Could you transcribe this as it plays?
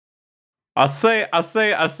I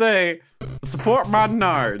say, support my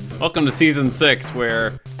nards. Welcome to season 6,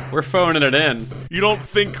 where we're phoning it in. You don't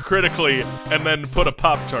think critically and then put a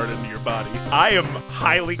Pop-Tart into your body. I am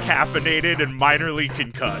highly caffeinated and minorly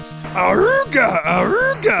concussed.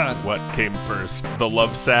 Aruga! What came first, the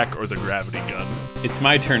love sack or the gravity gun? It's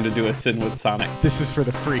my turn to do a sin with Sonic. This is for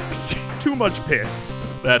the freaks. Too much piss.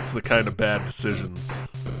 That's the kind of bad decisions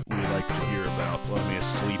we like to hear about. Love me a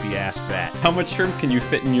sleepy ass bat. How much shrimp can you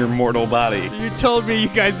fit in your mortal body? You told me you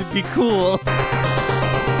guys would be cool.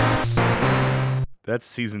 That's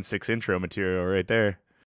season 6 intro material right there.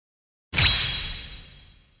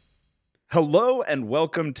 Hello and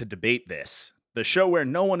welcome to Debate This, the show where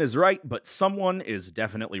no one is right, but someone is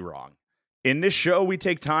definitely wrong. In this show, we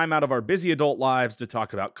take time out of our busy adult lives to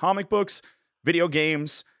talk about comic books, video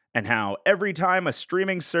games, and how every time a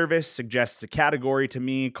streaming service suggests a category to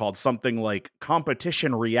me called something like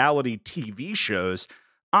competition reality TV shows,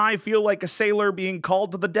 I feel like a sailor being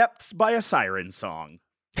called to the depths by a siren song.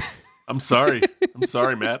 I'm sorry,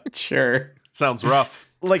 Matt. Sure. Sounds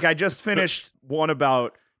rough. Like, I just finished one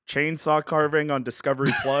about chainsaw carving on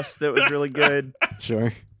Discovery Plus that was really good.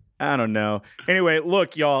 Sure. I don't know. Anyway,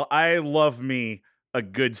 look, y'all, I love me a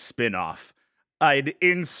good spin-off. I'd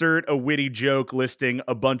insert a witty joke listing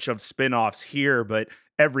a bunch of spin-offs here, but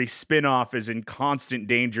every spin-off is in constant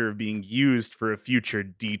danger of being used for a future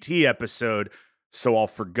DT episode, so I'll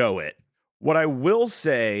forgo it. What I will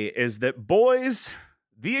say is that, boys,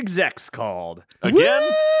 the execs called. Again?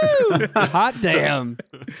 Hot damn.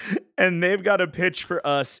 And they've got a pitch for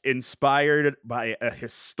us inspired by a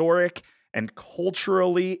historic and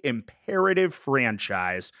culturally imperative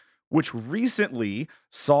franchise, which recently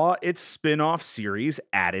saw its spin-off series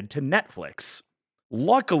added to Netflix.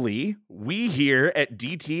 Luckily, we here at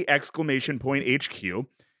DT HQ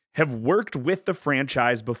have worked with the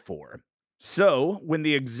franchise before. So, when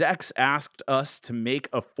the execs asked us to make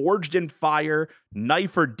a Forged in Fire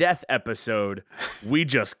Knife or Death episode, we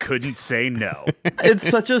just couldn't say no. It's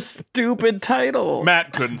such a stupid title.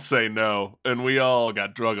 Matt couldn't say no, and we all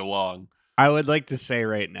got drug along. I would like to say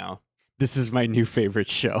right now, this is my new favorite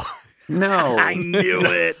show. No. I knew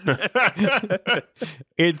it.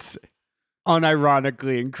 It's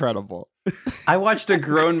unironically incredible. I watched a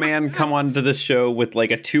grown man come onto the show with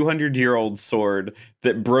like a 200-year-old sword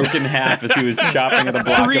that broke in half as he was chopping at a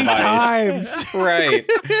block 3 of ice. times. Right.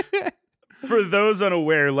 For those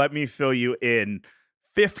unaware, let me fill you in.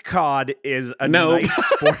 Fifth Cod is a Nope. knife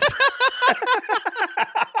sport.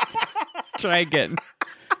 Try again.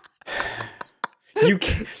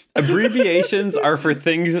 Abbreviations are for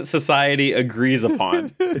things that society agrees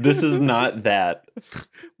upon. This is not that.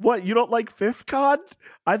 What, you don't like Fifth Cod?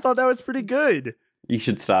 I thought that was pretty good. You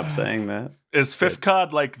should stop saying that. Is Fifth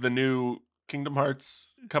Cod like the new Kingdom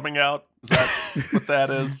Hearts coming out? Is that what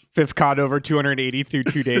that is? Fifth Cod over 280 through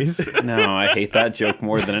 2 days. No, I hate that joke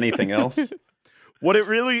more than anything else. What it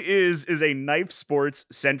really is a knife sports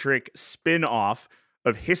centric spin-off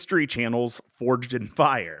of History Channel's Forged in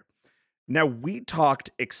Fire. Now, we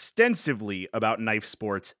talked extensively about knife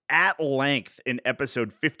sports at length in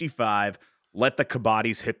episode 55, Let the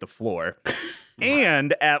Kabatis Hit the Floor,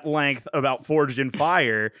 and at length about Forged in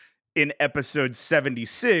Fire in episode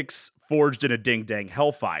 76, Forged in a Ding Dang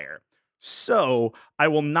Hellfire. So, I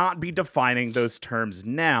will not be defining those terms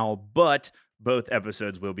now, but both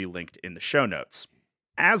episodes will be linked in the show notes.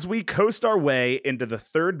 As we coast our way into the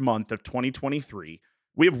third month of 2023,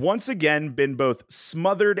 we have once again been both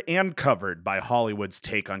smothered and covered by Hollywood's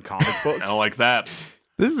take on comic books. I don't like that.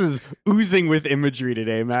 This is oozing with imagery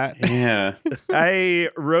today, Matt. Yeah. I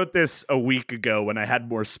wrote this a week ago when I had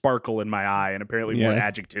more sparkle in my eye and apparently more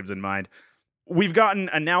adjectives in mind. We've gotten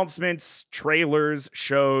announcements, trailers,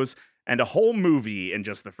 shows, and a whole movie in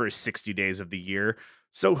just the first 60 days of the year.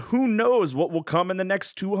 So who knows what will come in the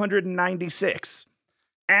next 296?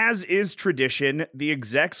 As is tradition, the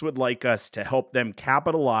execs would like us to help them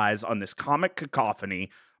capitalize on this comic cacophony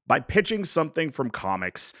by pitching something from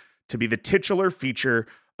comics to be the titular feature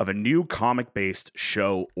of a new comic-based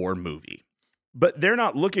show or movie. But they're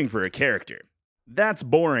not looking for a character. That's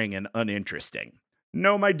boring and uninteresting.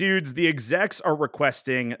 No, my dudes, the execs are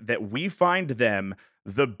requesting that we find them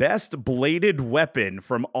the best bladed weapon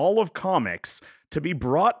from all of comics to be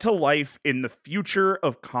brought to life in the future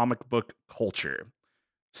of comic book culture.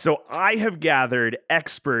 So I have gathered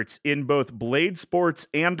experts in both blade sports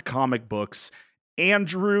and comic books,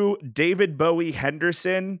 Andrew David Bowie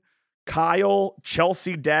Henderson, Kyle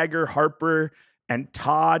Chelsea Dagger Harper, and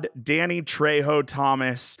Todd Danny Trejo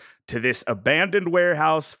Thomas to this abandoned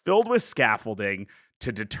warehouse filled with scaffolding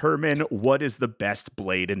to determine what is the best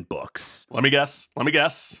blade in books. Let me guess.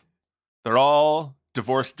 They're all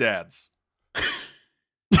divorced dads.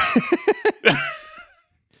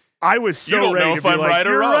 I was so You don't ready know to if be I'm like, right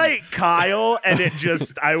or "You're wrong." right, Kyle," and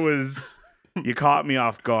you caught me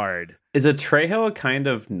off guard. Is a Trejo a kind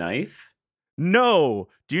of knife? No.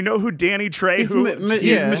 Do you know who Danny Trejo? He's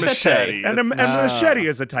He's machete. machete. And machete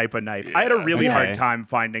is a type of knife. I had a really Okay. hard time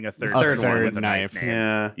finding a third Third one one. with a knife name.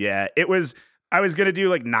 Yeah. Yeah, it was. I was gonna do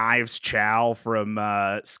like Knives Chow from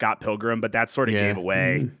Scott Pilgrim, but that sort of Yeah. gave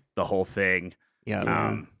away the whole thing.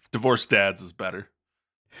 Yeah. Divorced dads is better.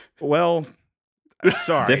 Well,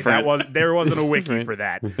 sorry, different. there wasn't a It's wiki different. for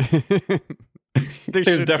that. There There's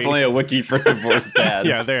should definitely be. a wiki for divorced dads.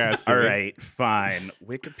 Yeah, there has to All be. right, fine.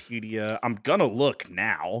 Wikipedia. I'm gonna look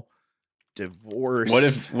now. Divorce.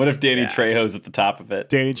 What if Danny dads. Trejo's at the top of it?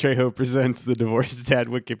 Danny Trejo presents the divorced dad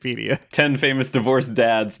Wikipedia. 10 famous divorced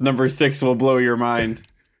dads. Number 6 will blow your mind.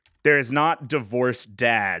 There is not divorced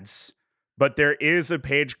dads, but there is a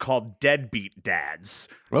page called Deadbeat Dads.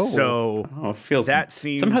 Oh. So Oh, feels that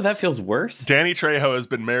seems somehow that feels worse. Danny Trejo has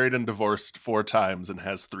been married and divorced 4 times and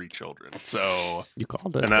has 3 children. So, You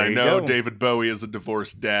called it. and There I you know go. David Bowie is a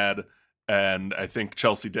divorced dad, and I think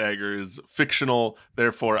Chelsea Dagger is fictional.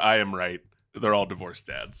 Therefore, I am right. They're all divorced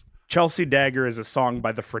dads. Chelsea Dagger is a song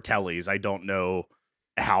by the Fratellis. I don't know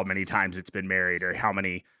how many times it's been married or how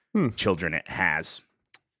many children it has.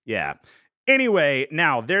 Yeah. Anyway,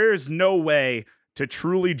 now there's no way to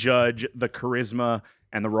truly judge the charisma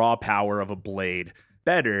and the raw power of a blade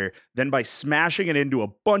better than by smashing it into a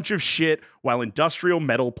bunch of shit while industrial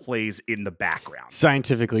metal plays in the background.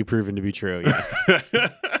 Scientifically proven to be true.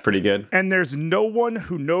 Yes. Pretty good. And there's no one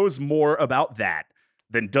who knows more about that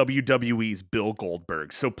than WWE's Bill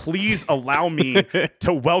Goldberg. So please allow me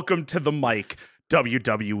to welcome to the mic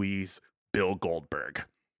WWE's Bill Goldberg.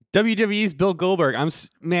 WWE's Bill Goldberg.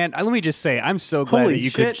 Man. Let me just say, I'm so glad Holy that you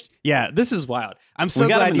shit. could. Yeah, this is wild. I'm so We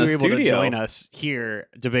got glad him you in were the able to studio. join us here.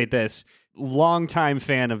 Debate This. Longtime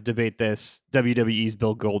fan of Debate This. WWE's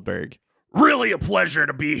Bill Goldberg. Really a pleasure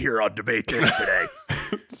to be here on Debate This today.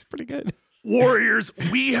 It's pretty good. Warriors,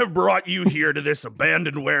 we have brought you here to this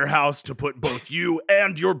abandoned warehouse to put both you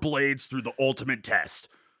and your blades through the ultimate test.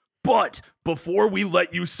 But before we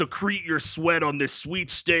let you secrete your sweat on this sweet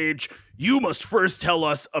stage, you must first tell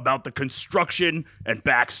us about the construction and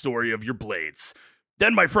backstory of your blades.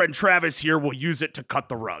 Then my friend Travis here will use it to cut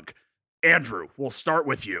the rug. Andrew, we'll start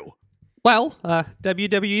with you. Well,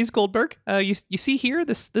 WWE's Goldberg. You see here,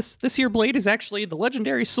 this here blade is actually the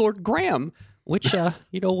legendary sword Graham, which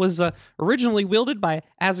was originally wielded by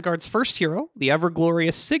Asgard's first hero, the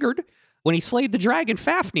ever-glorious Sigurd, when he slayed the dragon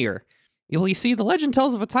Fafnir. Well, you see, the legend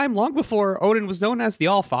tells of a time long before Odin was known as the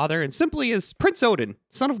All-Father and simply as Prince Odin,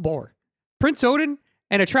 son of Bor. Prince Odin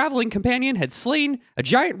and a traveling companion had slain a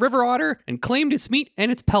giant river otter and claimed its meat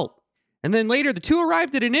and its pelt. And then later, the two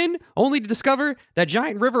arrived at an inn, only to discover that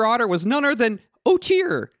giant river otter was none other than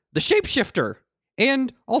Otyr, the shapeshifter,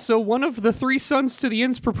 and also one of the 3 sons to the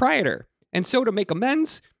inn's proprietor. And so, to make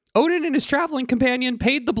amends, Odin and his traveling companion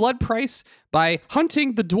paid the blood price by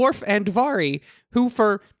hunting the dwarf Andvari, who,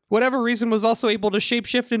 for whatever reason, was also able to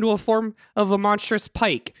shapeshift into a form of a monstrous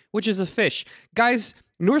pike, which is a fish. Guys,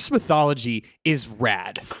 Norse mythology is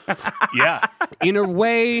rad. Yeah. In a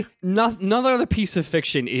way, none other piece of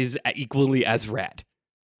fiction is equally as rad.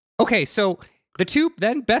 Okay, so the two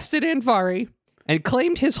then bested Andvari and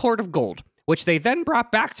claimed his hoard of gold, which they then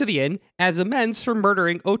brought back to the inn as amends for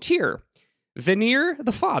murdering Otyr. Vanir,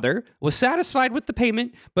 the father, was satisfied with the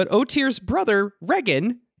payment, but Otyr's brother,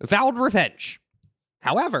 Regin, vowed revenge.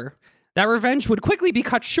 However, that revenge would quickly be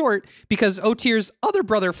cut short because Otyr's other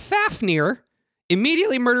brother, Fafnir,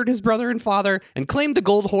 immediately murdered his brother and father and claimed the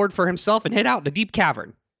gold hoard for himself and hid out in a deep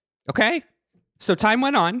cavern. Okay? So time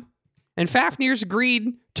went on, and Fafnir's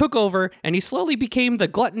greed took over, and he slowly became the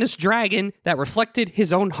gluttonous dragon that reflected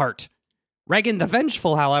his own heart. Regin the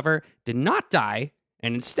Vengeful, however, did not die,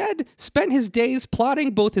 and instead spent his days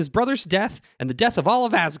plotting both his brother's death and the death of all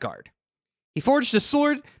of Asgard. He forged a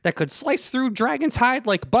sword that could slice through dragon's hide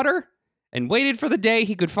like butter, and waited for the day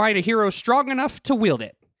he could find a hero strong enough to wield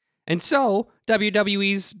it. And so,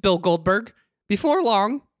 WWE's Bill Goldberg, before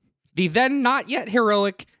long, the then not yet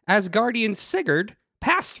heroic Asgardian Sigurd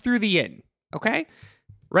passed through the inn, okay?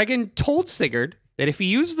 Regin told Sigurd that if he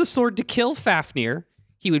used the sword to kill Fafnir,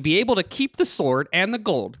 he would be able to keep the sword and the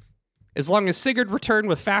gold, as long as Sigurd returned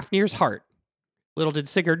with Fafnir's heart. Little did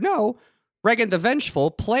Sigurd know, Regin the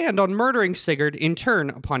Vengeful planned on murdering Sigurd in turn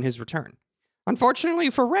upon his return. Unfortunately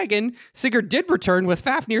for Regin, Sigurd did return with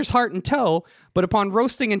Fafnir's heart in tow, but upon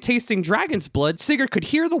roasting and tasting dragon's blood, Sigurd could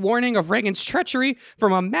hear the warning of Regin's treachery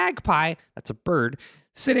from a magpie, that's a bird,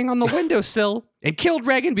 sitting on the windowsill, and killed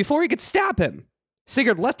Regin before he could stab him.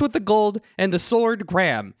 Sigurd left with the gold and the sword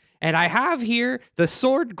Graham. And I have here the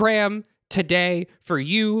sword Graham today for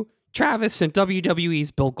you, Travis, and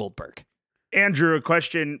WWE's Bill Goldberg. Andrew, a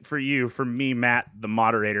question for you, from me, Matt, the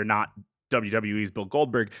moderator, not WWE's Bill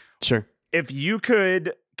Goldberg. Sure. If you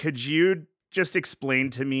could you just explain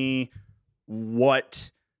to me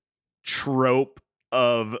what trope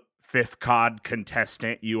of Fifth COD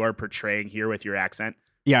contestant you are portraying here with your accent?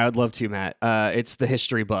 Yeah, I'd love to, Matt. It's the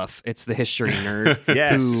history buff. It's the history nerd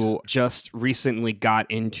Yes. who just recently got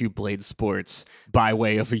into Blade Sports by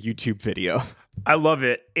way of a YouTube video. I love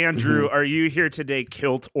it. Andrew, are you here today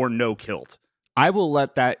kilt or no kilt? I will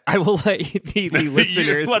let the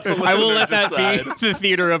listeners. let the I will listener let that decide. be the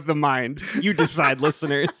theater of the mind. You decide,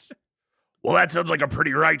 listeners. Well, that sounds like a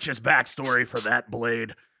pretty righteous backstory for that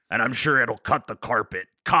Blade, and I'm sure it'll cut the carpet.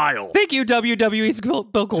 Kyle, Thank you, WWE's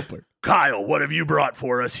Bill Goldberg. Kyle, what have you brought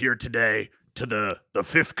for us here today to the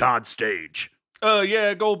Fifth COD stage?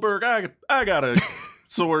 Yeah, Goldberg, I got a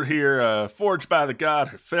sword here, forged by the god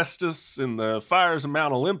Hephaestus in the fires of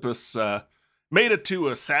Mount Olympus. Made it to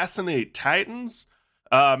assassinate titans.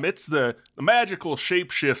 It's the magical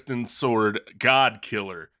shape-shifting sword God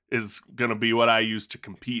Killer is gonna be what I use to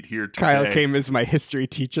compete here today. Kyle came as my history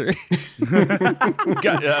teacher.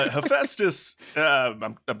 Hephaestus,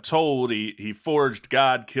 I'm told he forged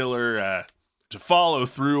God Killer to follow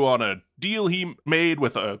through on a deal he made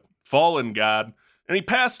with a fallen god, and he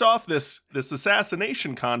passed off this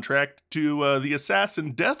assassination contract to the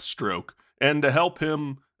assassin Deathstroke, and to help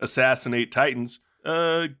him assassinate titans,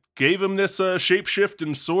 gave him this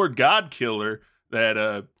shape-shifting sword God Killer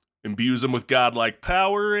that imbues him with godlike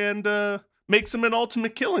power and makes him an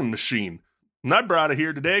ultimate killing machine. And I brought it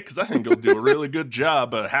here today because I think it'll do a really good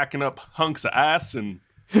job hacking up hunks of ice and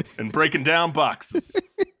breaking down boxes.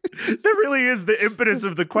 That really is the impetus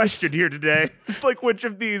of the question here today. It's like, which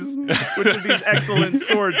of these excellent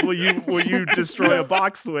swords will you destroy a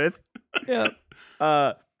box with? Yeah.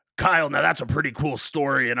 Kyle, now that's a pretty cool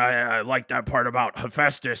story, and I like that part about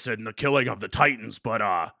Hephaestus and the killing of the Titans, but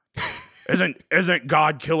isn't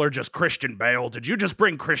God Killer just Christian Bale? Did you just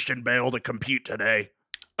bring Christian Bale to compete today?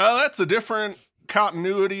 That's a different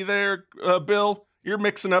continuity there, Bill. You're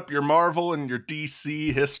mixing up your Marvel and your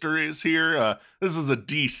DC histories here. This is a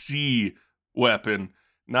DC weapon,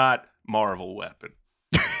 not Marvel weapon.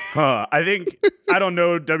 I don't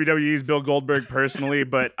know WWE's Bill Goldberg personally,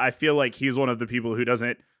 but I feel like he's one of the people who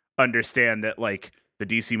doesn't understand that, like, the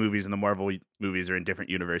DC movies and the Marvel movies are in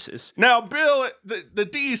different universes. Now, Bill, the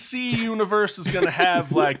DC universe is going to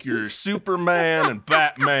have, like, your Superman and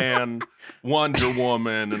Batman, Wonder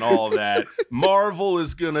Woman, and all that. Marvel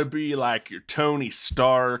is going to be, like, your Tony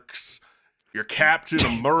Starks, your Captain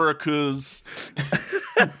Americas.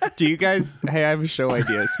 Do you guys... Hey, I have a show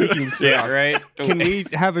idea. Speaking of Yeah, spin-offs, right? can we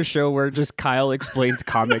have a show where just Kyle explains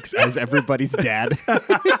comics as everybody's dad?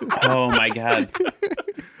 Oh my god.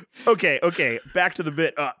 Okay, back to the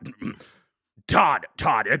bit. Todd,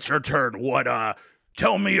 it's your turn.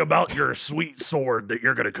 Tell me about your sweet sword that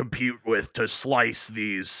you're gonna compete with to slice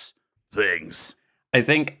these things. I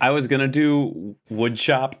think I was gonna do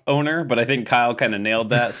woodshop owner, but I think Kyle kind of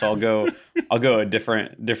nailed that, so I'll go a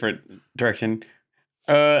different direction.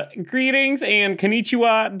 Greetings and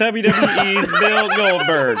konnichiwa, WWE's Bill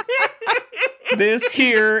Goldberg. This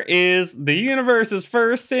here is the universe's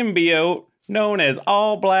first symbiote, known as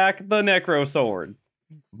All Black the Necro Sword.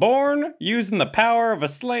 Born using the power of a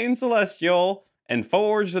slain celestial and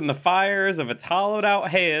forged in the fires of its hollowed out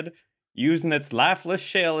head, using its lifeless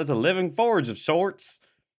shell as a living forge of sorts,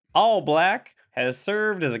 All Black has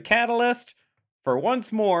served as a catalyst for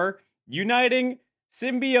once more uniting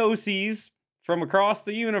symbioses from across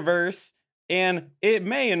the universe, and it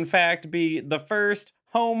may in fact be the first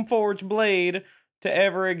home forged blade to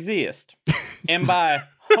ever exist. And by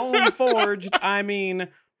home forged, I mean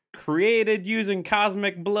created using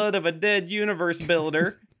cosmic blood of a dead universe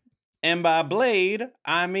builder. And by blade,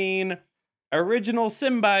 I mean original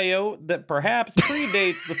symbiote that perhaps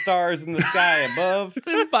predates the stars in the sky above.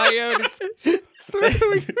 Symbiote.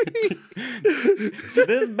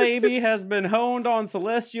 This baby has been honed on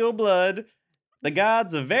celestial blood, the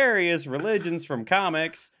gods of various religions from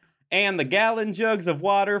comics, and the gallon jugs of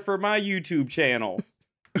water for my YouTube channel.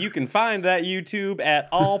 You can find that YouTube at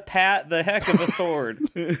All Pat the Heck of a Sword.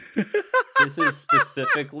 This is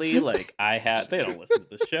specifically like they don't listen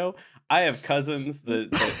to the show. I have cousins that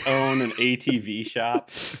own an ATV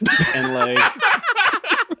shop, and like,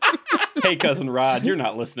 hey cousin Rod, you're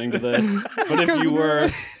not listening to this, but if you were,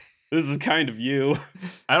 This is kind of you.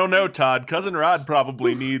 I don't know, Todd. Cousin Rod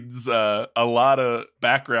probably needs a lot of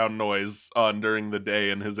background noise on during the day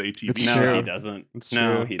in his ATV. It's No, true. he doesn't. It's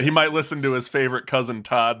No, true. he He doesn't. might listen to his favorite cousin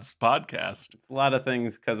Todd's podcast. It's a lot of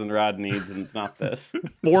things Cousin Rod needs, and it's not this.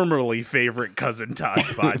 Formerly favorite cousin Todd's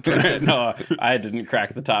podcast. No, I didn't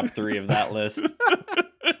crack the top 3 of that list.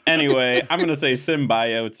 Anyway, I'm going to say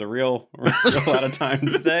symbiote's a real lot of time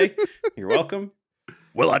today. You're welcome.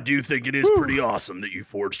 Well, I do think it is pretty awesome that you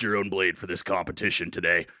forged your own blade for this competition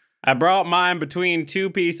today. I brought mine between 2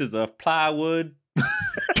 pieces of plywood.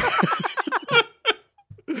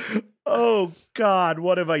 Oh, God,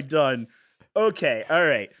 what have I done? Okay, all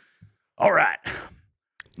right. All right.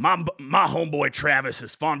 My homeboy Travis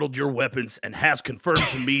has fondled your weapons and has confirmed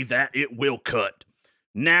to me that it will cut.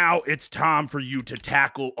 Now it's time for you to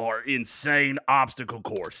tackle our insane obstacle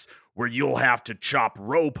course, where you'll have to chop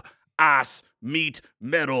rope, ice, meat,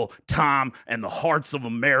 metal, time, and the hearts of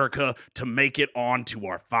America to make it on to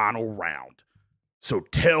our final round. So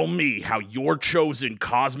tell me how your chosen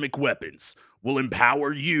cosmic weapons will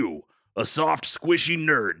empower you, a soft, squishy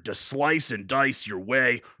nerd, to slice and dice your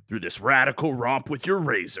way through this radical romp with your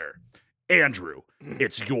razor. Andrew,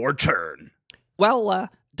 it's your turn. Well,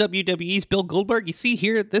 WWE's Bill Goldberg, you see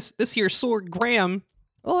here, this here sword, Graham,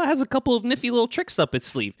 well, it has a couple of nifty little tricks up its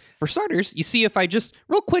sleeve. For starters, you see if I just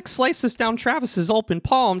real quick slice this down Travis's open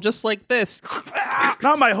palm, just like this.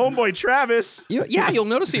 Not my homeboy Travis. You'll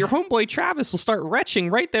notice that your homeboy Travis will start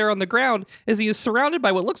retching right there on the ground as he is surrounded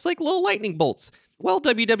by what looks like little lightning bolts. Well,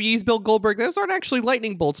 WWE's Bill Goldberg, those aren't actually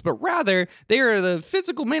lightning bolts, but rather they are the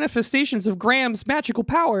physical manifestations of Graham's magical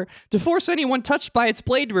power to force anyone touched by its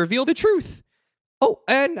blade to reveal the truth. Oh,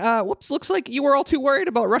 and whoops, looks like you were all too worried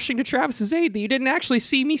about rushing to Travis's aid that you didn't actually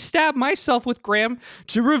see me stab myself with Graham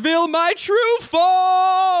to reveal my true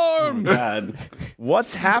form! God.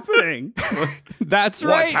 What's happening? That's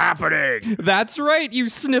right. What's happening? That's right, you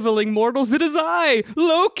sniveling mortals. It is I,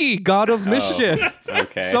 Loki, god of mischief. Okay. I see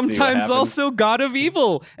what Sometimes happened. also god of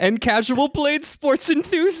evil and casual blade sports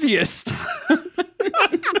enthusiast.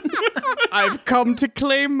 I've come to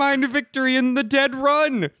claim mine victory in the dead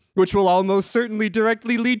run, which will almost certainly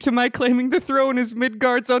directly lead to my claiming the throne as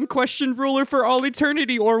Midgard's unquestioned ruler for all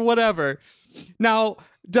eternity or whatever. Now,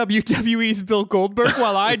 WWE's Bill Goldberg,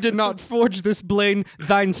 while I did not forge this blade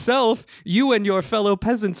thyself, you and your fellow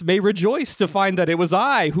peasants may rejoice to find that it was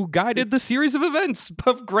I who guided the series of events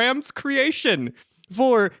of Graham's creation.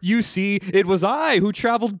 For, you see, it was I who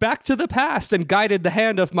traveled back to the past and guided the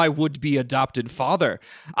hand of my would-be adopted father.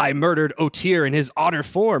 I murdered Otyr in his otter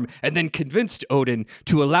form and then convinced Odin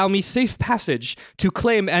to allow me safe passage to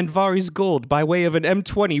claim Andvari's gold by way of an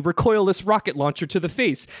M20 recoilless rocket launcher to the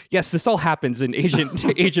face. Yes, this all happens in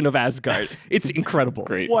Agent of Asgard. It's incredible.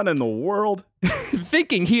 Great. What in the world?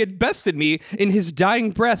 Thinking he had bested me in his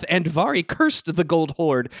dying breath, Andvari cursed the gold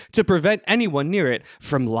hoard to prevent anyone near it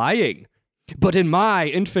from lying. But in my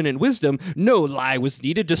infinite wisdom, no lie was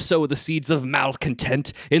needed to sow the seeds of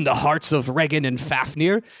malcontent in the hearts of Regin and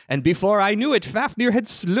Fafnir, and before I knew it, Fafnir had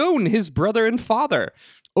slain his brother and father.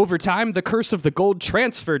 Over time, the curse of the gold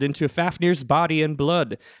transferred into Fafnir's body and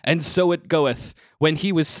blood, and so it goeth. When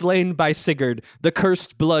he was slain by Sigurd, the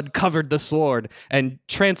cursed blood covered the sword and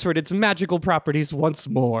transferred its magical properties once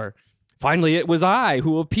more. Finally, it was I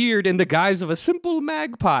who appeared in the guise of a simple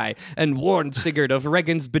magpie and warned Sigurd of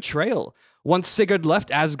Regin's betrayal. Once Sigurd left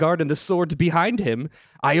Asgard and the sword behind him,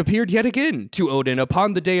 I appeared yet again to Odin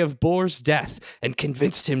upon the day of Bor's death and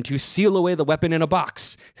convinced him to seal away the weapon in a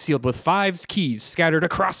box, sealed with 5 keys scattered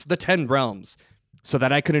across the 10 realms, so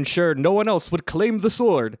that I could ensure no one else would claim the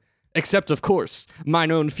sword, except, of course, mine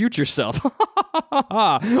own future self.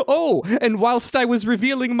 Oh, and whilst I was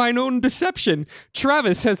revealing mine own deception,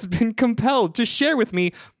 Travis has been compelled to share with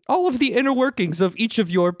me all of the inner workings of each of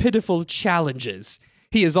your pitiful challenges.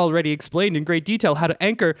 He has already explained in great detail how to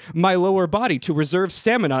anchor my lower body to reserve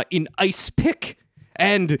stamina in Ice Pick,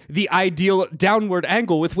 and the ideal downward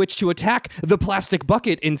angle with which to attack the plastic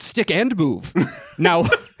bucket in Stick and Move. Now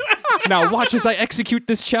watch as I execute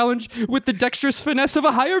this challenge with the dexterous finesse of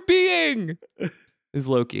a higher being, is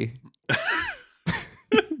Loki.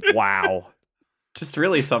 Wow. Just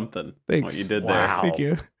really something. Thanks. What you did Wow. Thank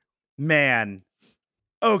you. Man.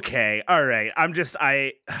 Okay. All right.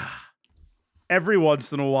 Every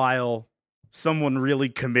once in a while, someone really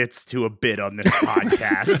commits to a bit on this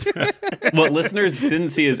podcast. there. What listeners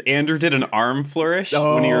didn't see is Andrew did an arm flourish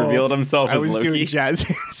when he revealed himself I as was Loki. doing jazz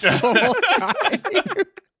the whole time.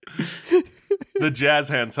 The jazz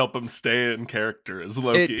hands help him stay in character as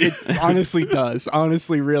Loki. It honestly does.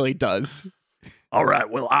 Honestly, really does. All right.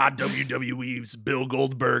 Well, I, WWE's Bill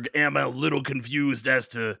Goldberg, am a little confused as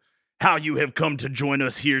to how you have come to join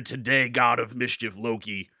us here today, God of Mischief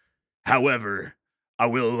Loki. However, I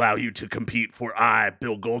will allow you to compete, for I,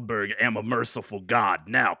 Bill Goldberg, am a merciful God.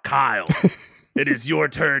 Now, Kyle, it is your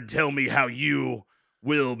turn. Tell me how you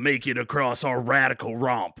will make it across our radical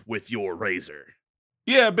romp with your razor.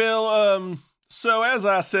 Yeah, Bill. So as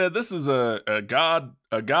I said, this is a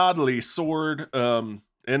godly sword. And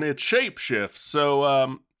it shapeshifts.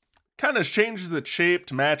 So kind of changes the shape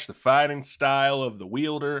to match the fighting style of the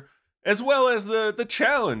wielder, as well as the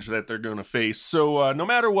challenge that they're going to face. So no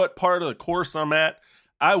matter what part of the course I'm at,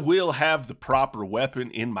 I will have the proper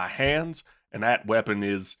weapon in my hands, and that weapon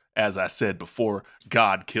is, as I said before,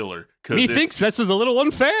 God Killer. He thinks this is a little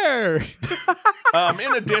unfair.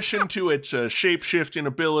 In addition to its shape-shifting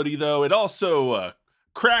ability, though, it also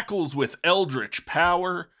crackles with eldritch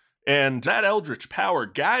power, and that eldritch power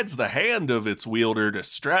guides the hand of its wielder to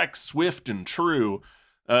strike swift and true.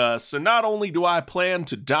 So not only do I plan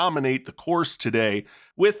to dominate the course today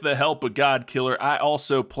with the help of God Killer, I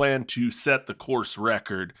also plan to set the course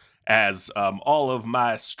record, as all of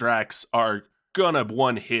my strikes are gonna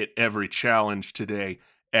one-hit every challenge today,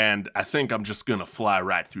 and I think I'm just gonna fly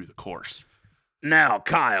right through the course. Now,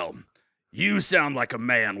 Kyle, you sound like a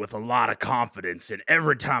man with a lot of confidence, and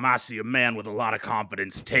every time I see a man with a lot of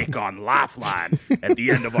confidence take on Lifeline at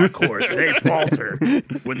the end of our course, they falter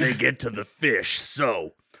when they get to the fish.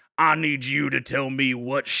 So, I need you to tell me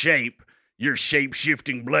what shape your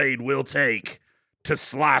shape-shifting blade will take to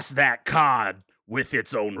slice that cod with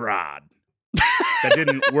its own rod. That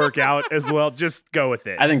didn't work out as well. Just go with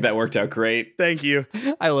it. I think that worked out great. Thank you.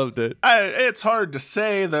 I loved it. It's hard to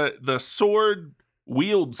say. The sword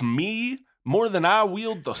wields me more than I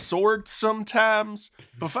wield the sword sometimes.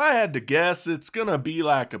 But if I had to guess, it's gonna be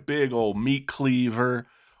like a big old meat cleaver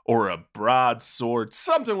or a broadsword,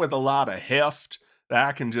 something with a lot of heft that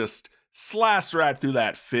I can just slice right through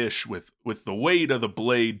that fish with the weight of the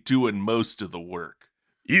blade doing most of the work.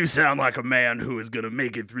 You sound like a man who is going to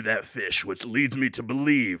make it through that fish, which leads me to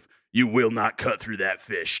believe you will not cut through that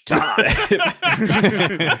fish. Todd.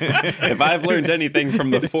 If I've learned anything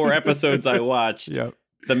from the 4 episodes I watched,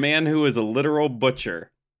 the man who is a literal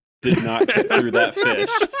butcher did not cut through that fish.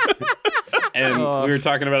 And we were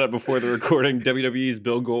talking about it before the recording. WWE's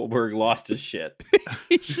Bill Goldberg lost his shit.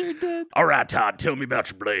 He sure did. All right, Todd, tell me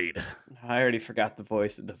about your blade. I already forgot the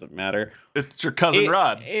voice. It doesn't matter. It's your cousin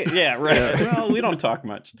Rod. Yeah, right. Well, we don't talk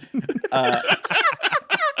much.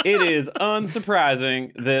 It is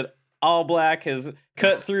unsurprising that All Black has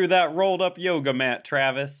cut through that rolled up yoga mat,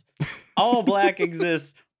 Travis. All Black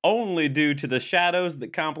exists only due to the shadows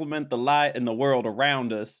that complement the light in the world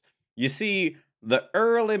around us. You see, the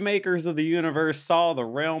early makers of the universe saw the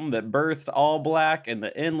realm that birthed All Black and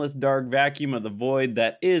the endless dark vacuum of the void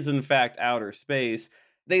that is in fact outer space.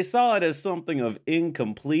 They saw it as something of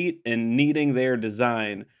incomplete and needing their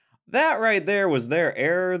design. That right there was their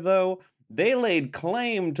error, though. They laid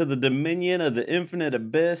claim to the dominion of the infinite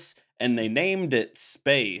abyss, and they named it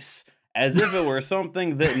space, as if it were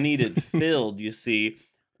something that needed filled, you see.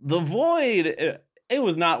 The void, it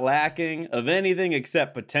was not lacking of anything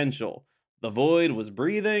except potential. The void was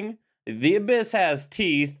breathing, the abyss has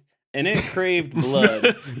teeth, and it craved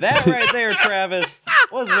blood. That right there, Travis,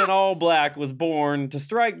 was when All Black was born, to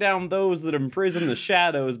strike down those that imprison the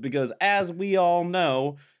shadows, because as we all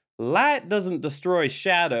know, light doesn't destroy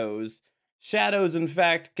shadows. Shadows, in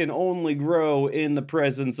fact, can only grow in the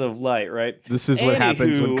presence of light, right? This is what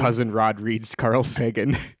happens when Cousin Rod reads Carl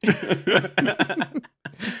Sagan.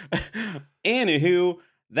 Anywho,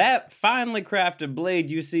 that finely crafted blade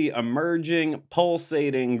you see emerging,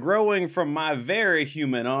 pulsating, growing from my very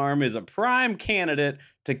human arm is a prime candidate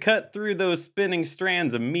to cut through those spinning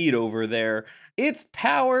strands of meat over there. Its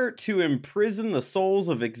power to imprison the souls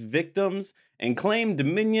of its victims and claim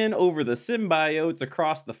dominion over the symbiotes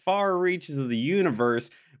across the far reaches of the universe,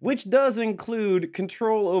 which does include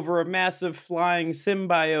control over a massive flying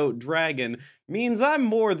symbiote dragon, means I'm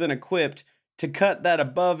more than equipped to cut that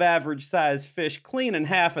above-average size fish clean in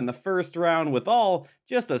half in the first round with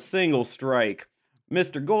just a single strike.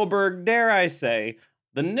 Mr. Goldberg, dare I say,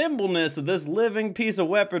 the nimbleness of this living piece of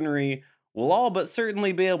weaponry will all but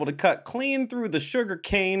certainly be able to cut clean through the sugar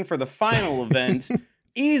cane for the final event,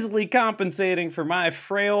 easily compensating for my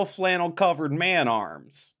frail flannel-covered man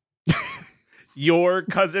arms. Your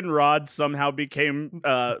cousin Rod somehow became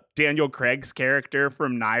Daniel Craig's character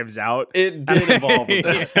from Knives Out. It did evolve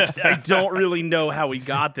with that. I don't really know how he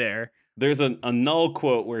got there. There's a Null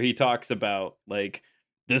quote where he talks about, like,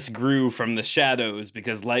 this grew from the shadows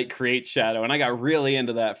because light creates shadow, and I got really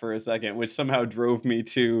into that for a second, which somehow drove me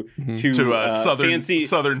to a fancy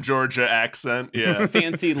southern Georgia accent. Yeah.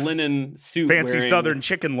 fancy linen suit, Fancy wearing. Southern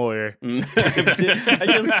chicken lawyer. I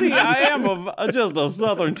just see I am just a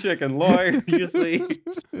Southern chicken lawyer. You see,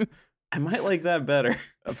 I might like that better.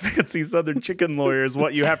 A fancy Southern chicken lawyer is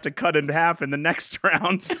what you have to cut in half in the next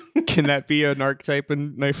round. Can that be an archetype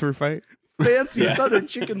in Knife for Fight? Fancy Southern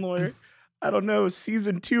chicken lawyer. I don't know.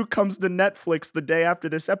 Season 2 comes to Netflix the day after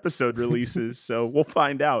this episode releases, so we'll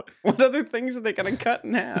find out. What other things are they going to cut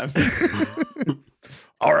in half?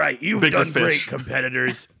 All right, you've Bigger done great, fish.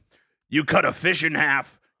 competitors. You cut a fish in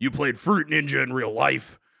half. You played Fruit Ninja in real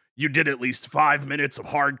life. You did at least 5 minutes of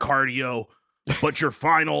hard cardio. But your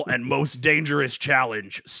final and most dangerous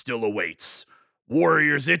challenge still awaits.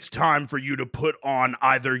 Warriors, it's time for you to put on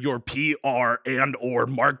either your PR and or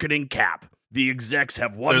marketing cap. The execs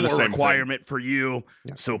have one They're the more same requirement for you,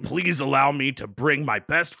 so please allow me to bring my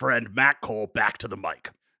best friend Matt Cole back to the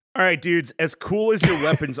mic. All right, dudes, as cool as your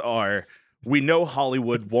weapons are, we know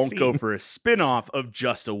Hollywood won't go for a spin-off of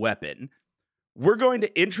Just a Weapon. We're going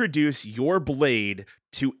to introduce your blade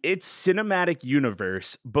to its cinematic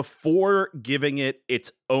universe before giving it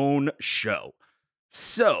its own show.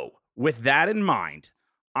 So, with that in mind,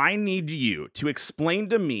 I need you to explain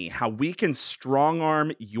to me how we can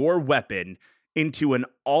strong-arm your weapon into an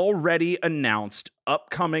already announced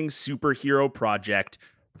upcoming superhero project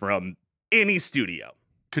from any studio.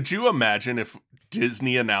 Could you imagine if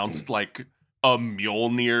Disney announced like a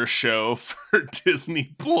Mjolnir show for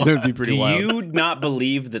Disney Plus? That'd be pretty Do wild. you not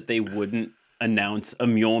believe that they wouldn't announce a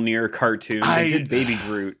Mjolnir cartoon? They did Baby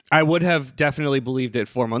Groot. I would have definitely believed it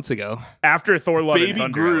 4 months ago. After Thor Love and Baby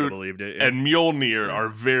Thunder, I would've Groot believed it. and Mjolnir are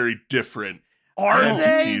very different. Are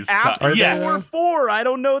entities. they? After Yes. Thor 4, I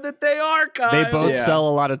don't know that they are, Kyle. They both Yeah. sell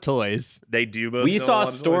a lot of toys. They do both. We sell a saw lot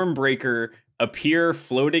of toys. Stormbreaker appear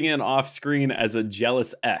floating in off screen as a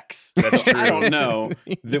jealous ex. That's true. I don't know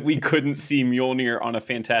that we couldn't see Mjolnir on a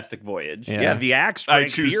fantastic voyage. Yeah, the axe. I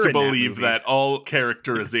drank choose beer to in that believe movie. that all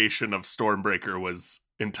characterization of Stormbreaker was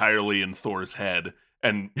entirely in Thor's head,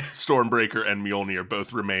 and Stormbreaker and Mjolnir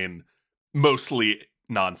both remain mostly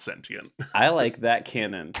non-sentient. I like that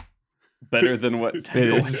canon better than what It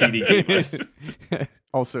Taika is. Waititi gave us.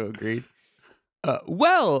 Also agreed.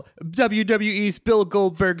 Well, WWE's Bill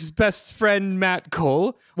Goldberg's best friend Matt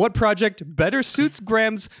Cole, what project better suits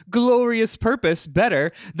Graham's glorious purpose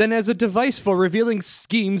better than as a device for revealing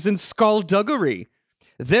schemes and skullduggery?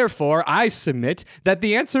 Therefore, I submit that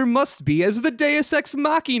the answer must be as the Deus Ex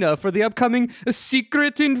Machina for the upcoming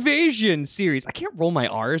Secret Invasion series. I can't roll my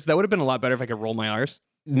R's. That would have been a lot better if I could roll my R's.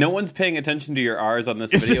 No one's paying attention to your R's on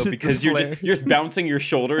this Is video it the because flare? you're just bouncing your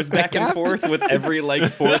shoulders back and have forth with every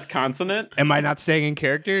like fourth consonant. Am I not staying in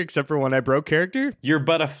character except for when I broke character? You're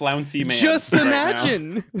but a flouncy man. Just right now.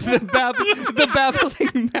 imagine the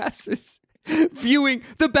babbling masses viewing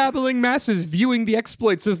the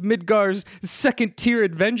exploits of Midgar's second-tier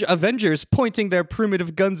Avengers, pointing their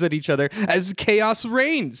primitive guns at each other as chaos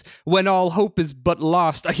reigns. When all hope is but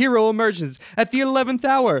lost, a hero emerges at the 11th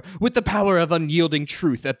hour with the power of unyielding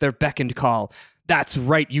truth at their beck and call. That's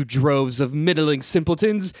right, you droves of middling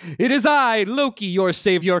simpletons. It is I, Loki, your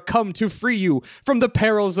savior, come to free you from the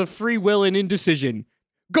perils of free will and indecision.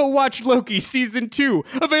 Go watch Loki Season 2,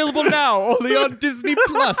 available now only on Disney+.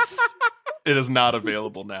 It is not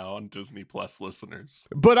available now on Disney Plus, listeners.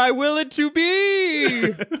 But I will it to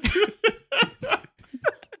be!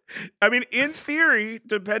 I mean, in theory,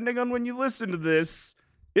 depending on when you listen to this,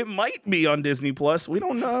 it might be on Disney Plus. We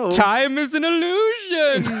don't know. Time is an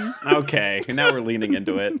illusion! Okay, now we're leaning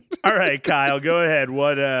into it. All right, Kyle, go ahead.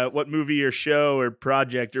 What movie or show or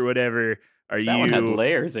project or whatever are That one had you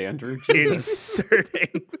layers, Andrew. Jesus.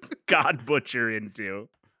 inserting God Butcher into?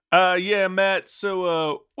 Yeah, Matt.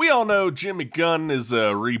 So, we all know Jimmy Gunn is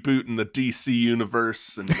rebooting the DC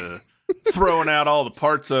universe and throwing out all the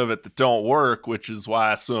parts of it that don't work, which is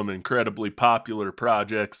why some incredibly popular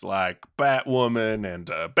projects like Batwoman and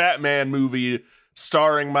a Batman movie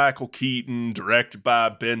starring Michael Keaton, directed by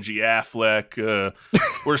Benji Affleck,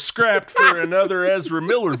 were scrapped for another Ezra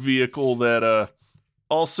Miller vehicle that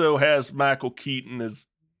also has Michael Keaton as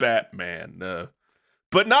Batman.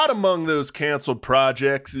 But not among those canceled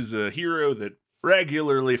projects is a hero that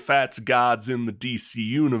regularly fights gods in the DC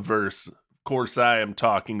universe. Of course, I am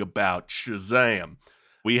talking about Shazam.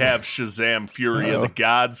 We have Shazam Fury of the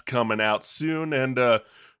Gods coming out soon, and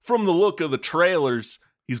from the look of the trailers,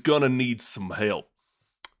 he's gonna need some help.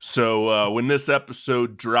 So when this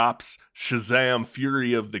episode drops, Shazam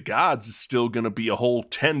Fury of the Gods is still gonna be a whole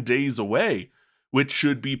 10 days away, which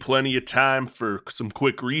should be plenty of time for some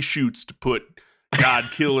quick reshoots to put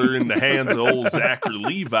God Killer in the hands of old Zachary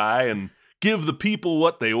Levi and give the people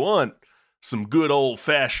what they want, some good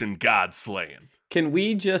old-fashioned God slaying. Can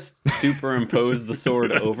we just superimpose the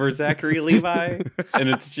sword over Zachary Levi? And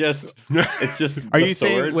it's just Are the you sword?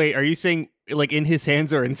 saying? Wait, are you saying like in his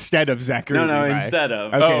hands or instead of Zachary? No, Levi? instead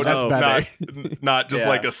of. Okay, that's better. Not just Yeah.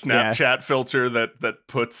 like a Snapchat filter that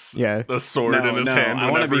puts Yeah. the sword in his hand.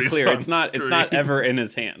 I want to whenever be he's clear. on It's not screen. ever in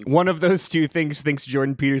his hand. One of those two things thinks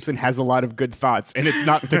Jordan Peterson has a lot of good thoughts, and it's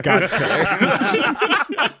not the God Killer.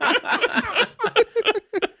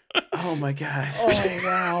 Oh my god. Oh,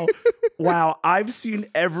 wow. Wow. I've seen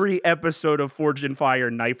every episode of Forged in Fire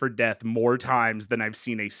Knife or Death more times than I've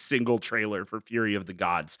seen a single trailer for Fury of the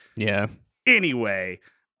Gods. Yeah. Anyway,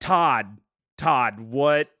 Todd,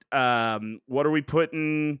 what are we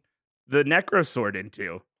putting the Necro Sword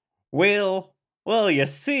into? Well, you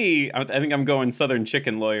see, I think I'm going Southern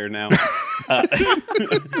Chicken Lawyer now.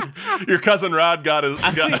 Your cousin Rod got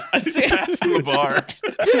I see. passed the bar.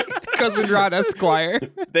 Cousin Rod Esquire.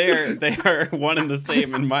 They are one and the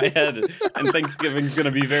same in my head, and Thanksgiving's going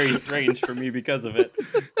to be very strange for me because of it.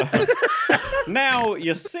 Now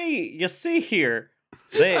you see here.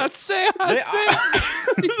 I'd say.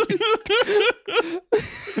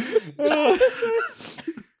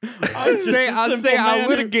 I'll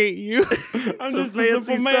litigate you. I'm It's a just fancy a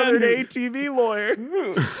simple man Southern who- ATV lawyer.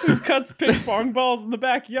 who cuts ping pong balls in the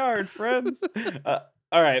backyard, friends.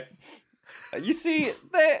 All right. You see,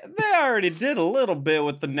 they already did a little bit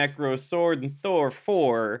with the Necro Sword in Thor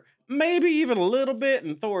 4. Maybe even a little bit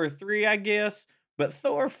in Thor 3, I guess. But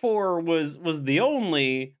Thor 4 was the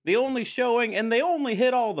only showing, and they only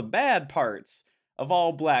hit all the bad parts of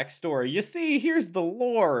All Black story. You see, here's the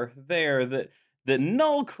lore there that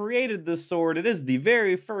Null created this sword. It is the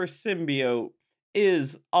very first symbiote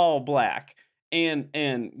is All Black. And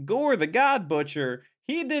Gore the God Butcher,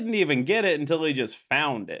 he didn't even get it until he just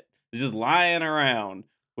found it. It was just lying around,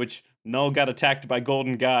 which Null got attacked by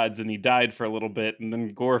golden gods and he died for a little bit, and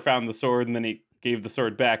then Gore found the sword and then he gave the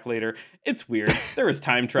sword back later. It's weird. There was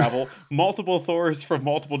time travel. Multiple Thors from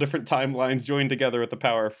multiple different timelines joined together with the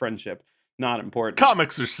power of friendship. Not important.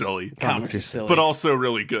 Comics are silly, Comics are silly. but also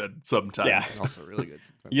really good sometimes. Yeah. Also really good.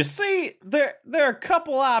 You see, there are a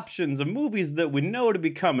couple options of movies that we know to be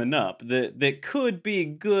coming up that could be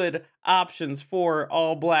good options for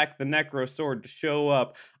All Black the Necro Sword to show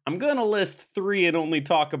up. I'm going to list 3 and only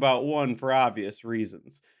talk about one for obvious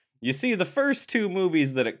reasons. You see, the first 2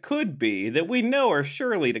 movies that it could be that we know are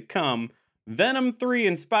surely to come, Venom 3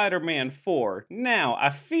 and Spider-Man 4. Now, I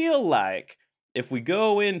feel like if we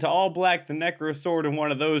go into All Black the Necro Sword in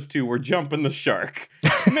one of those 2, we're jumping the shark.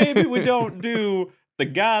 Maybe we don't do the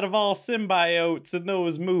god of all symbiotes in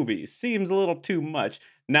those movies. Seems a little too much.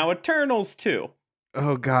 Now, Eternals 2.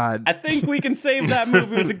 Oh God. I think we can save that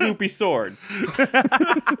movie with the goopy sword.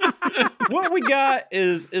 What we got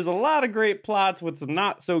is a lot of great plots with some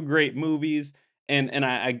not so great movies. And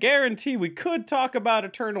I guarantee we could talk about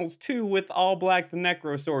Eternals 2 with All Black the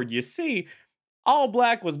Necro Sword. You see, All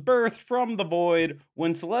Black was birthed from the void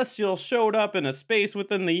when Celestial showed up in a space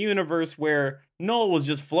within the universe where Null was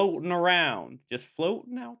just floating around, just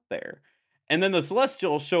floating out there. And then the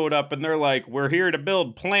Celestial showed up and they're like, we're here to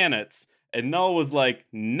build planets. And Null was like,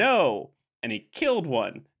 no. And he killed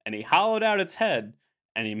one and he hollowed out its head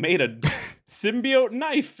and he made a symbiote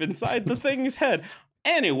knife inside the thing's head.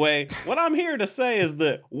 Anyway, what I'm here to say is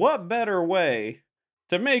that what better way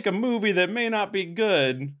to make a movie that may not be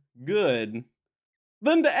good than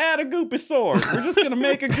to add a goopy sword. We're just gonna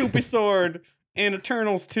make a goopy sword in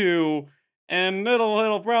Eternals 2, and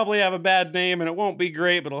it'll probably have a bad name and it won't be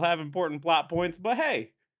great, but it'll have important plot points. But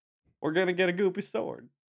hey, we're gonna get a goopy sword.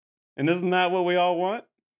 And isn't that what we all want?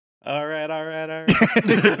 All right.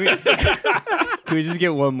 Can we just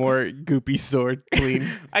get one more goopy sword clean?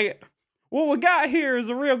 What we got here is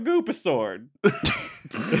a real goopy sword.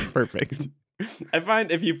 Perfect. I find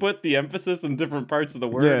if you put the emphasis in different parts of the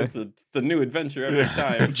word, Yeah. it's a new adventure every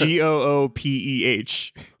time.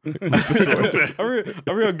 GOOPEH.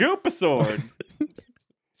 a real goopy sword.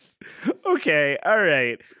 Okay, all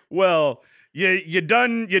right. Well, you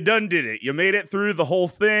done did it. You made it through the whole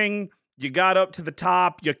thing. You got up to the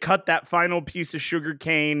top. You cut that final piece of sugar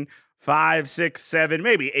cane. 5, 6, 7,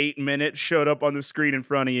 maybe 8 minutes showed up on the screen in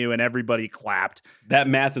front of you, and everybody clapped. That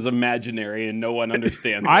math is imaginary and no one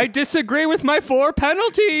understands I it. disagree with my 4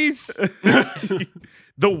 penalties.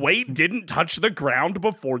 The weight didn't touch the ground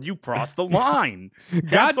before you crossed the line. God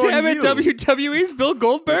That's on damn it, you. WWE's Bill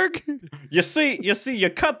Goldberg. You see, you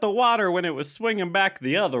cut the water when it was swinging back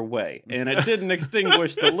the other way, and it didn't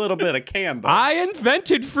extinguish the little bit of candle. I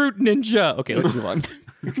invented Fruit Ninja. Okay, let's move on.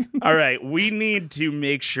 All right, we need to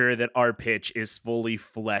make sure that our pitch is fully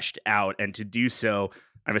fleshed out. And to do so,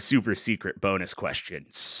 I have a super secret bonus question.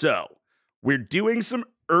 So, we're doing some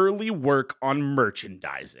early work on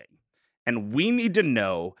merchandising, and we need to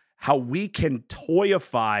know how we can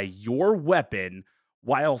toyify your weapon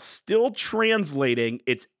while still translating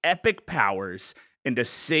its epic powers into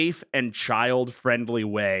safe and child-friendly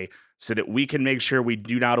way so that we can make sure we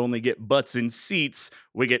do not only get butts in seats,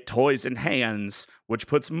 we get toys in hands, which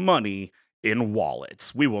puts money in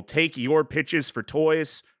wallets. We will take your pitches for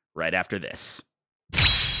toys right after this.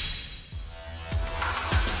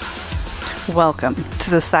 Welcome to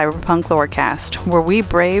the Cyberpunk Lorecast, where we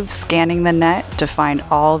brave scanning the net to find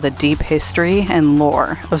all the deep history and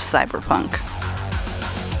lore of Cyberpunk.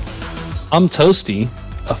 I'm Toasty,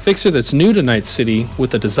 a fixer that's new to Night City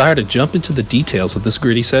with a desire to jump into the details of this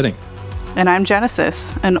gritty setting. And I'm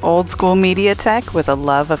Genesis, an old school media tech with a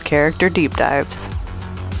love of character deep dives.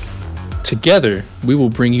 Together, we will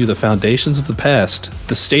bring you the foundations of the past,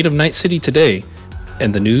 the state of Night City today,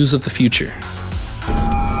 and the news of the future.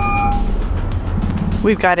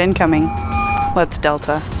 We've got incoming. Let's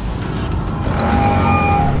Delta.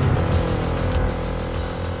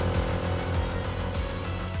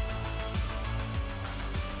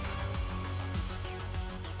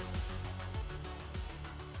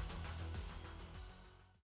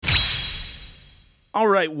 All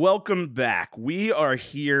right, welcome back. We are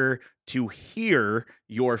here to hear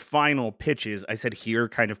your final pitches. I said here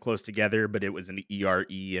kind of close together, but it was an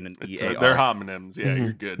E-R-E and an E-A-R. They're homonyms. Yeah,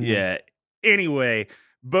 you're good. Yeah. Anyway,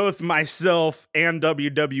 both myself and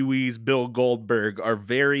WWE's Bill Goldberg are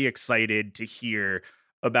very excited to hear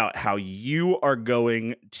about how you are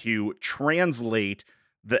going to translate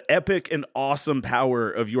the epic and awesome power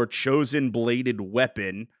of your chosen bladed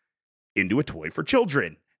weapon into a toy for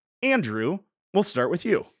children. Andrew, we'll start with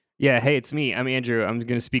you. Yeah, hey, it's me. I'm Andrew. I'm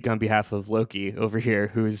going to speak on behalf of Loki over here,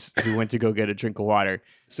 who went to go get a drink of water.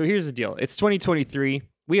 So here's the deal. It's 2023.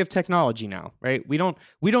 We have technology now, right? We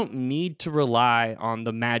don't need to rely on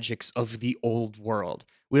the magics of the old world.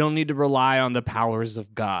 We don't need to rely on the powers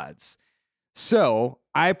of gods. So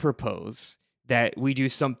I propose that we do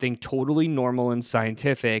something totally normal and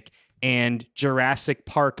scientific and Jurassic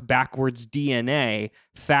Park backwards DNA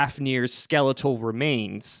Fafnir's skeletal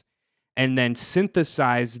remains, and then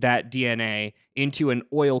synthesize that DNA into an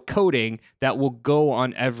oil coating that will go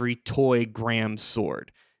on every toy Graham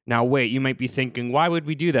sword. Now, wait, you might be thinking, why would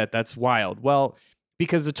we do that? That's wild. Well,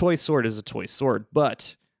 because a toy sword is a toy sword,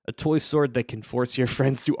 but a toy sword that can force your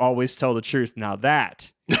friends to always tell the truth. Now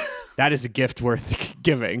that is a gift worth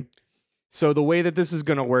giving. So the way that this is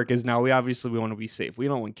going to work is now we want to be safe. We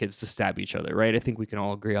don't want kids to stab each other, right? I think we can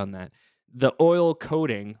all agree on that. The oil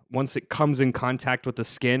coating, once it comes in contact with the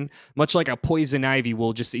skin, much like a poison ivy,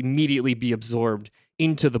 will just immediately be absorbed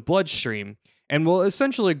into the bloodstream and will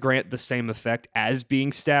essentially grant the same effect as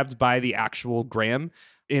being stabbed by the actual Graham,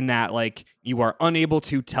 in that, like, you are unable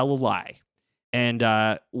to tell a lie. And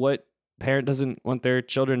what parent doesn't want their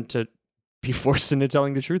children to be forced into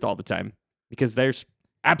telling the truth all the time? Because there's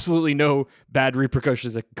absolutely no bad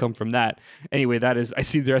repercussions that can come from that. Anyway, I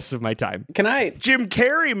see the rest of my time. Jim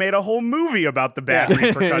Carrey made a whole movie about the bad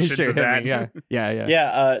repercussions Sure, of that. Yeah.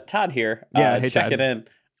 Yeah, Todd here. Yeah, hey, check Todd. it in.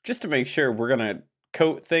 Just to make sure, we're going to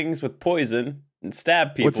coat things with poison and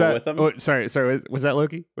stab people What's that? with them. Oh, sorry. Was that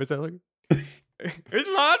Loki? Was that Loki?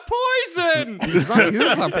 It's not poison.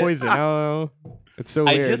 It's not poison. No, it's so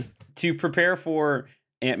weird. To prepare for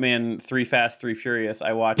Ant-Man 3 Fast, 3 Furious,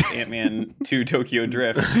 I watched Ant-Man 2 Tokyo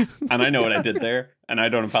Drift, and I know what I did there, and I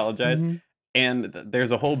don't apologize. Mm-hmm. And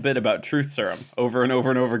there's a whole bit about truth serum over and over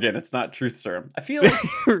and over again. It's not truth serum. I feel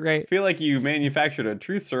like right. I feel like you manufactured a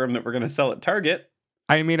truth serum that we're going to sell at Target.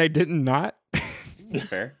 I mean, I didn't not.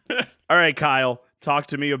 Fair. All right, Kyle, talk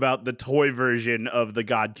to me about the toy version of the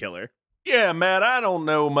God Killer. Yeah, Matt, I don't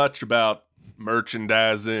know much about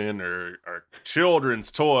merchandising or children's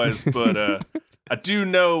toys, but I do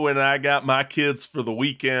know when I got my kids for the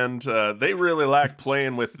weekend, they really like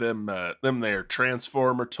playing with them their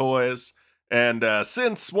Transformer toys. And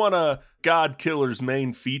since one of God Killer's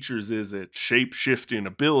main features is its shape-shifting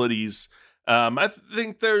abilities, I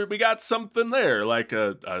think we got something there, like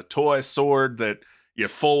a toy sword that you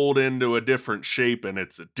fold into a different shape and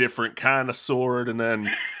it's a different kind of sword, and then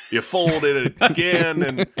you fold it again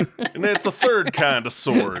and it's a third kind of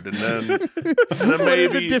sword, and then maybe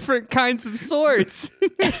maybe the different kinds of swords.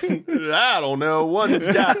 I don't know. One's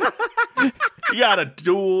got you got a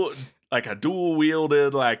dual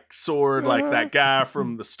wielded like sword like that guy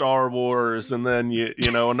from the Star Wars, and then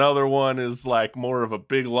you know another one is like more of a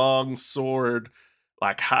big long sword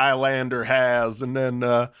like Highlander has, and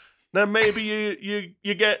then then maybe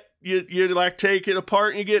you like take it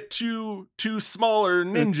apart and you get two smaller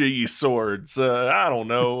ninja swords. I don't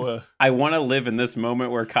know. I want to live in this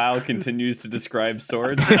moment where Kyle continues to describe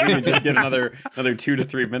swords. We can just get another 2 to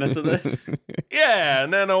 3 minutes of this. Yeah,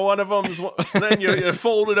 and then one of them's then you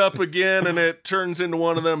fold it up again and it turns into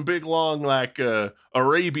one of them big long like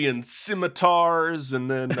Arabian scimitars, and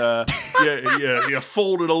then you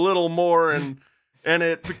fold it a little more and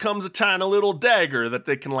it becomes a tiny little dagger that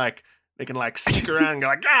they can sneak around and go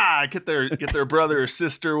like get their brother or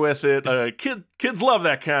sister with it. Kids love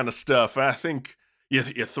that kind of stuff. I think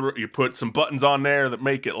you put some buttons on there that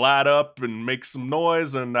make it light up and make some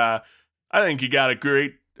noise, and I think you got a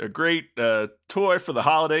great toy for the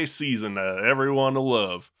holiday season. Everyone to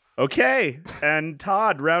love. Okay, and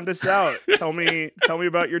Todd, round us out. Tell me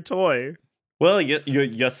about your toy. Well,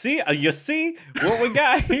 you see what we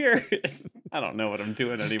got here. I don't know what I'm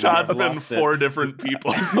doing anymore. Todd's I've been lost 4 different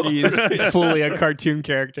people. He's fully a cartoon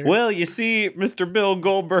character. Well, you see, Mr. Bill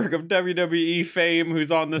Goldberg of WWE fame,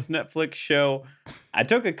 who's on this Netflix show, I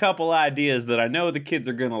took a couple ideas that I know the kids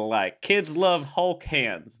are going to like. Kids love Hulk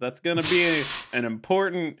hands. That's going to be an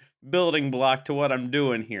important building block to what I'm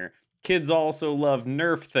doing here. Kids also love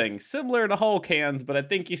Nerf things, similar to Hulk hands, but I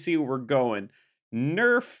think you see where we're going.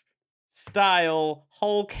 Nerf style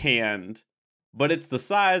Hulk hand, but it's the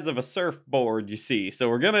size of a surfboard, you see.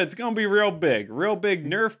 So it's gonna be real big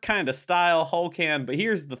Nerf kind of style Hulk hand. But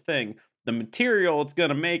here's the thing: the material it's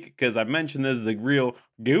gonna make, because I mentioned this is a real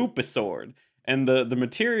Goopa sword, and the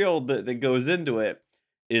material that goes into it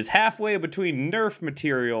is halfway between Nerf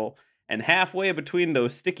material and halfway between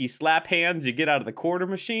those sticky slap hands you get out of the quarter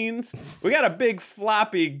machines. We got a big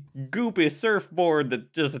floppy goopy surfboard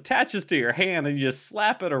that just attaches to your hand and you just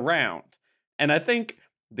slap it around. And I think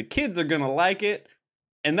the kids are gonna like it,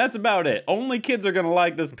 and that's about it. Only kids are gonna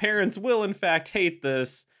like this. Parents will in fact hate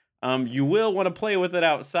this. You will want to play with it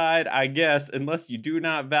outside, I guess, unless you do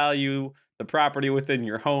not value the property within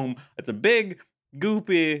your home. It's a big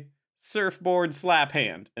goopy surfboard slap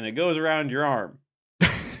hand, and it goes around your arm.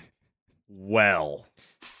 Well,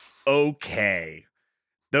 okay.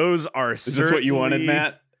 Those are Is this what you wanted,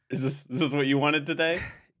 Matt? Is this what you wanted today?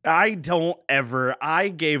 I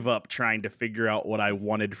gave up trying to figure out what I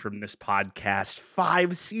wanted from this podcast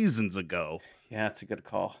 5 seasons ago. Yeah, that's a good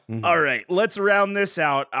call. Mm-hmm. All right, let's round this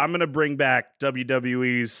out. I'm going to bring back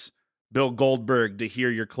WWE's Bill Goldberg to hear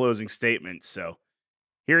your closing statement. So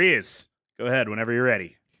here he is. Go ahead whenever you're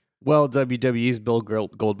ready. Well, WWE's Bill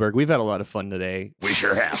Goldberg, we've had a lot of fun today. We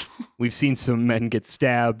sure have. We've seen some men get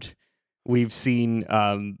stabbed. We've seen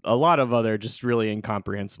a lot of other just really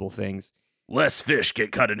incomprehensible things. Less fish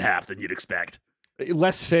get cut in half than you'd expect.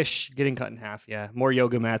 Less fish getting cut in half, yeah. More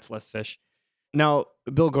yoga mats, less fish. Now,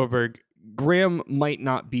 Bill Goldberg, Graham might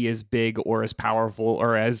not be as big or as powerful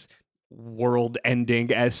or as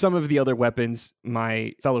world-ending as some of the other weapons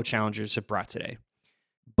my fellow challengers have brought today.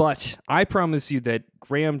 But I promise you that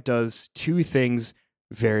Graham does 2 things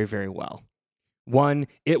very, very well. 1,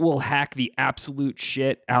 it will hack the absolute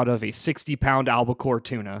shit out of a 60-pound albacore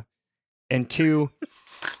tuna. And 2,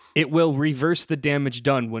 it will reverse the damage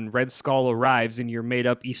done when Red Skull arrives in your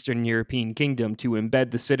made-up Eastern European kingdom to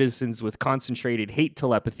embed the citizens with concentrated hate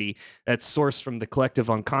telepathy that's sourced from the collective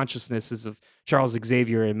unconsciousnesses of Charles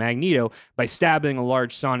Xavier and Magneto by stabbing a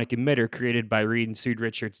large sonic emitter created by Reed and Sue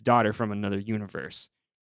Richards' daughter from another universe.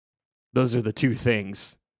 Those are the 2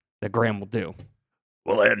 things that Graham will do.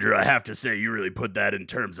 Well, Andrew, I have to say you really put that in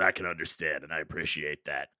terms I can understand, and I appreciate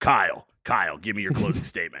that. Kyle, give me your closing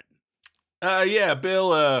statement. Yeah,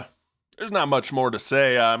 Bill, there's not much more to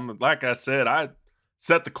say. Like I said, I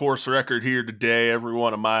set the course record here today. Every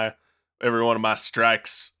one of my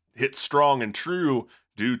strikes hit strong and true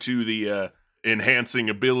due to the enhancing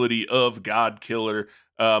ability of God Killer.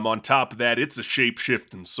 On top of that, it's a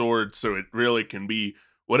shape-shifting sword, so it really can be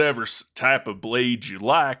whatever type of blade you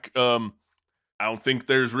like. I don't think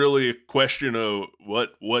there's really a question of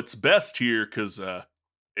what's best here, because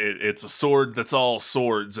it's a sword that's all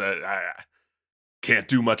swords. I can't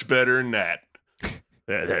do much better than that.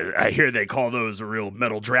 I hear they call those a real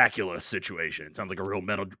Metal Dracula situation. It sounds like a real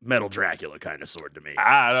Metal Dracula kind of sword to me.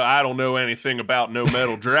 I don't know anything about no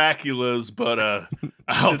Metal Draculas, but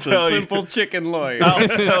I'll tell you, Simple chicken lawyer. I'll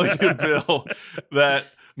tell you, Bill, that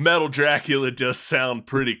Metal Dracula does sound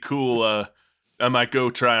pretty cool. I might go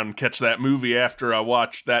try and catch that movie after I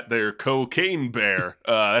watch that there Cocaine Bear.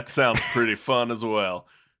 That sounds pretty fun as well.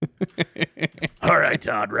 All right,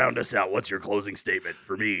 Todd, round us out. What's your closing statement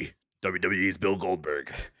for me, WWE's Bill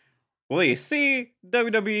Goldberg? Well, you see,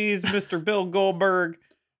 WWE's Mr. Bill Goldberg,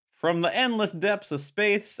 From the endless depths of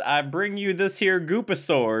space, I bring you this here Goopa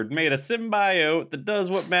sword made of symbiote that does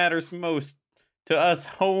what matters most to us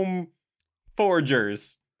home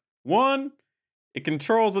forgers. 1, it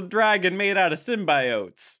controls a dragon made out of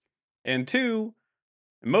symbiotes. And 2,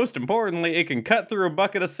 and most importantly, it can cut through a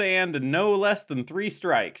bucket of sand in no less than 3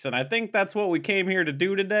 strikes. And I think that's what we came here to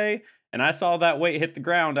do today. And I saw that weight hit the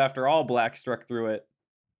ground after All Black struck through it.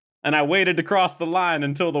 And I waited to cross the line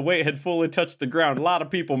until the weight had fully touched the ground. A lot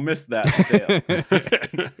of people missed that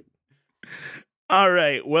still. All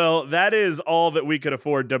right. Well, that is all that we could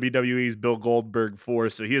afford WWE's Bill Goldberg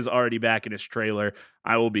for. So he is already back in his trailer.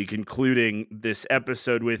 I will be concluding this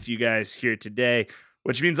episode with you guys here today,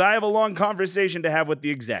 which means I have a long conversation to have with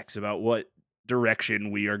the execs about what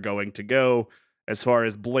direction we are going to go as far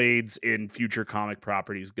as blades in future comic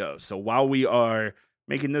properties go. So while we are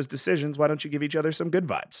making those decisions, why don't you give each other some good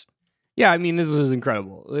vibes? Yeah, I mean, this was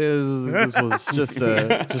incredible. This was just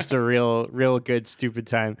a real good stupid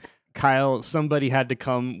time. Kyle, somebody had to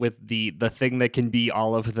come with the thing that can be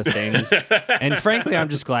all of the things, and frankly, I'm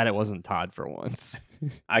just glad it wasn't Todd for once.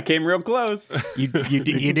 I came real close. You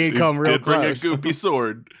did come real close. Bring a goopy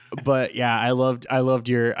sword. But yeah, I loved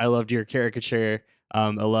your caricature. I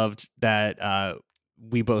loved that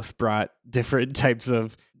we both brought different types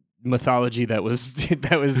of mythology that was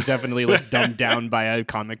definitely like dumbed down by a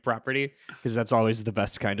comic property, because that's always the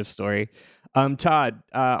best kind of story. Todd,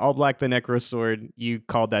 All Black the Necro Sword, you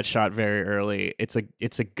called that shot very early. It's a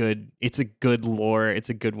good lore, it's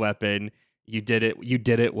a good weapon. You did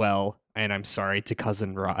it well, and I'm sorry to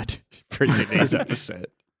Cousin Rod for today's episode.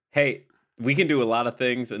 Hey, we can do a lot of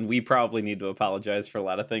things, and we probably need to apologize for a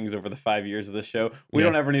lot of things over the 5 years of the show. We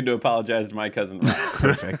don't ever need to apologize to my cousin Rod.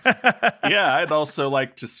 Perfect. Yeah, I'd also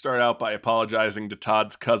like to start out by apologizing to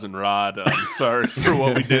Todd's cousin Rod. I'm sorry for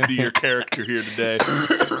what we did to your character here today.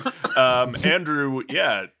 Andrew,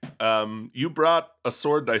 you brought a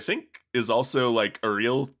sword that I think is also like a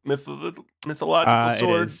real mythological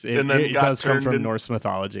sword. It does come from Norse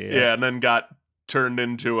mythology. Yeah, and then got turned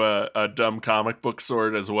into a dumb comic book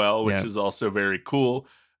sword as well, which is also very cool.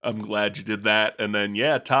 I'm glad you did that. And then,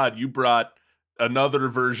 Todd, you brought another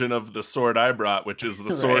version of the sword I brought, which is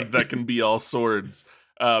the sword that can be all swords.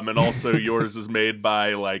 And also yours is made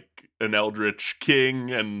by like an eldritch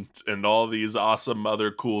king and all these awesome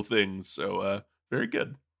other cool things. So very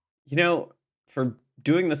good. You know, for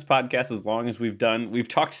doing this podcast as long as we've done, we've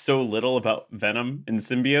talked so little about Venom and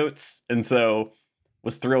symbiotes, and so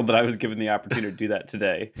was thrilled that I was given the opportunity to do that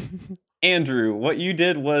today. Andrew, what you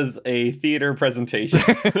did was a theater presentation.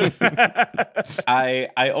 I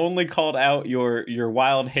only called out your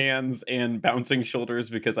wild hands and bouncing shoulders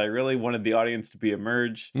because I really wanted the audience to be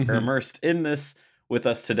immersed in this with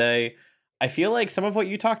us today. I feel like some of what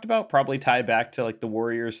you talked about probably tie back to like the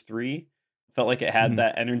Warriors 3. Felt like it had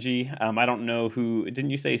that energy. I don't know who, didn't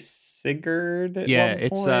you say Sigurd at one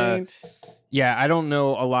point? I don't know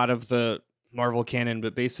a lot of the Marvel canon,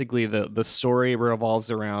 but basically the story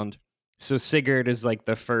revolves around, so Sigurd is like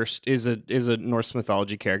the first, is a Norse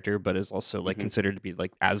mythology character, but is also like considered to be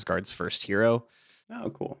like Asgard's first hero. Oh,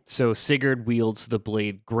 cool. So Sigurd wields the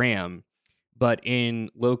blade Graham, but in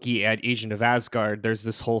Loki at Agent of Asgard, there's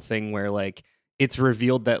this whole thing where like it's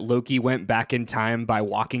revealed that Loki went back in time by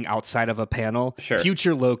walking outside of a panel. Sure.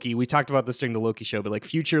 Future Loki, we talked about this during the Loki show, but like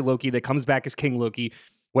future Loki that comes back as King Loki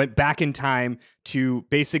went back in time to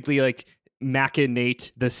basically like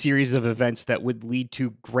machinate the series of events that would lead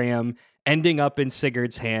to Graham ending up in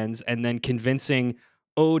Sigurd's hands and then convincing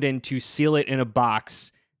Odin to seal it in a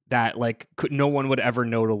box that like no one would ever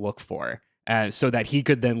know to look for, so that he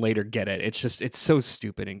could then later get it. It's so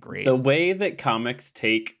stupid and great. The way that comics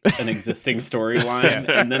take an existing storyline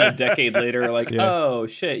and then a decade later are like, oh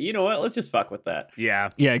shit, you know what? Let's just fuck with that. Yeah,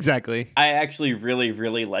 exactly. I actually really,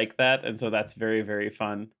 really like that. And so that's very, very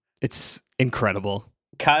fun. It's incredible.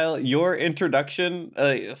 Kyle, your introduction.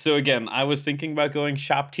 So again, I was thinking about going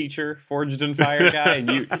shop teacher, forged in fire guy,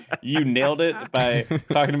 and you nailed it by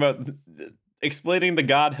talking about explaining the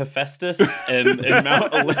god Hephaestus and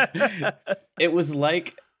Mount. It was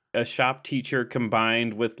like a shop teacher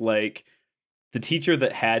combined with like the teacher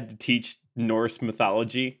that had to teach Norse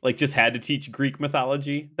mythology, like just had to teach Greek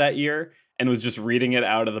mythology that year and was just reading it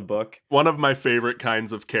out of the book. One of my favorite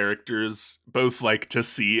kinds of characters, both like to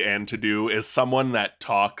see and to do, is someone that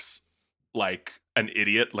talks like an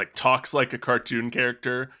idiot, like talks like a cartoon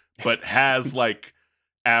character, but has like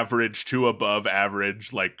average to above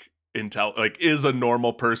average, like is a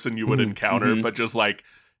normal person you would encounter, but just like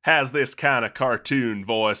has this kind of cartoon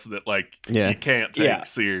voice that like you can't take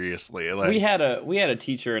seriously. Like we had a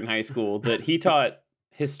teacher in high school that he taught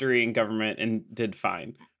history and government and did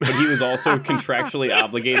fine. But he was also contractually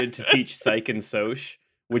obligated to teach psych and soc,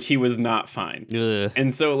 which he was not fine. Ugh.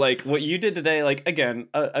 And so, like, what you did today, like, again,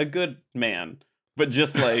 a good man, but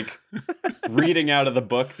just, like, reading out of the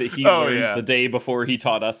book that he learned the day before he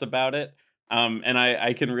taught us about it. And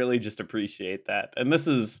I can really just appreciate that. And this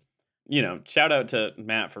is, shout out to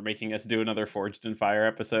Matt for making us do another Forged in Fire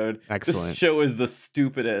episode. Excellent. This show is the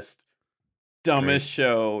stupidest, dumbest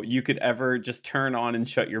show you could ever just turn on and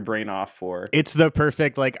shut your brain off for. It's the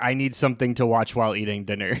perfect, like, I need something to watch while eating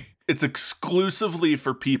dinner. It's exclusively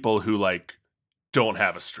for people who like don't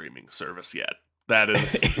have a streaming service yet. That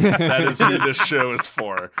is who this show is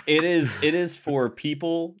for. It is for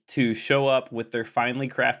people to show up with their finely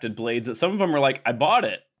crafted blades that some of them are like, I bought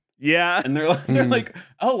it. Yeah. And they're like,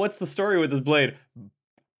 oh, what's the story with this blade?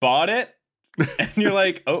 Bought it? And you're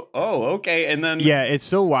like, oh, okay. And then Yeah, it's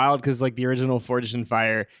so wild because like the original Forged in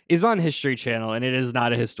Fire is on History Channel and it is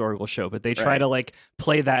not a historical show, but they try to like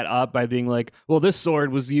play that up by being like, well, this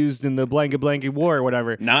sword was used in the blanket war or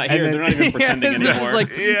whatever. Not here. They're not even pretending it's anymore.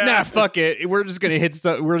 Like, nah, fuck it. We're just gonna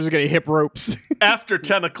hip ropes. After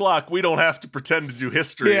 10 o'clock, we don't have to pretend to do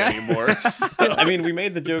history anymore. So. I mean, we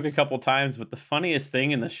made the joke a couple times, but the funniest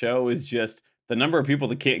thing in the show is just the number of people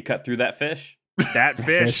that can't cut through that fish. That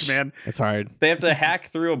fish, man. It's hard. They have to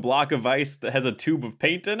hack through a block of ice that has a tube of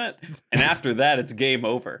paint in it, and after that, it's game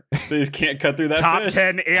over. They just can't cut through that Top fish.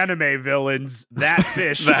 10 anime villains. That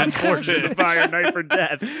fish. That Forged in Fire, Knife or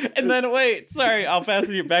Death. And then, wait, sorry, I'll pass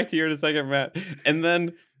it back to you in a second, Matt. And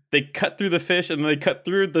then they cut through the fish, and they cut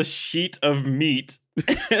through the sheet of meat.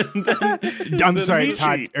 I'm sorry,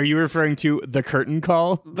 Todd. Are you referring to the curtain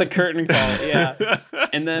call? The curtain call, yeah.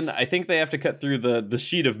 And then I think they have to cut through the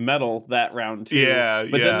sheet of metal that round too. Yeah,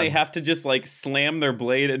 But then they have to just like slam their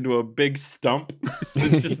blade into a big stump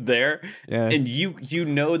that's just there. Yeah. And you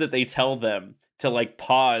know that they tell them to like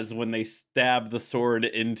pause when they stab the sword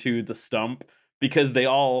into the stump because they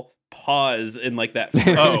all pause in like that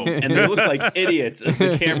flow and they look like idiots as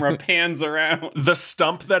the camera pans around. The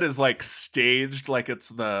stump that is like staged like it's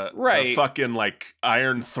the fucking like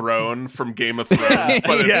Iron Throne from Game of Thrones,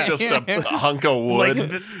 but it's just a hunk of wood.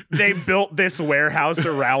 Like they built this warehouse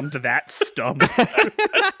around that stump.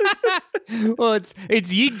 Well, it's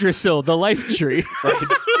Yggdrasil, the life tree. Right.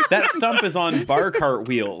 That stump is on bar cart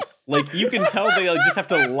wheels. Like you can tell they like just have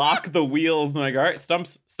to lock the wheels and like, all right,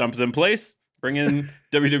 stump's in place. Bring in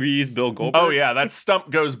WWE's Bill Goldberg. Oh, yeah. That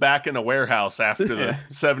stump goes back in a warehouse after the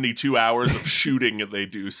 72 hours of shooting that they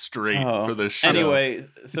do straight for this show. Anyway,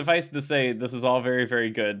 suffice to say, this is all very,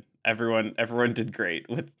 very good. Everyone did great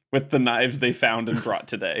with the knives they found and brought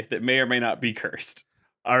today that may or may not be cursed.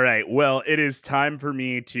 All right. Well, it is time for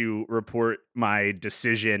me to report my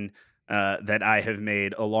decision that I have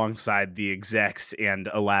made alongside the execs and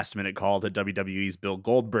a last-minute call to WWE's Bill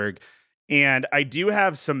Goldberg. And I do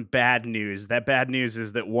have some bad news. That bad news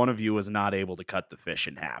is that one of you was not able to cut the fish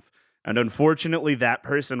in half. And unfortunately, that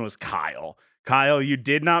person was Kyle. Kyle, you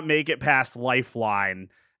did not make it past Lifeline,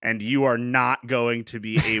 and you are not going to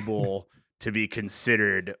be able to be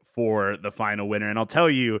considered for the final winner. And I'll tell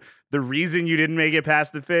you, the reason you didn't make it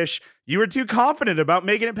past the fish, you were too confident about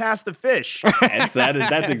making it past the fish. That's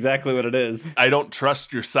exactly what it is. I don't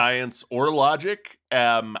trust your science or logic.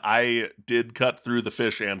 I did cut through the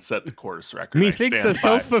fish and set the course record. Methinks a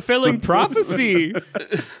self-fulfilling prophecy.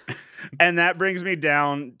 And that brings me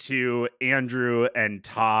down to Andrew and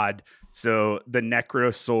Todd. So the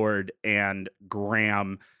Necro Sword and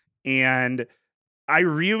Graham. And I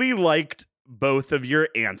really liked both of your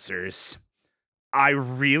answers. I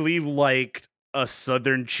really liked a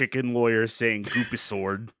Southern chicken lawyer saying "goopy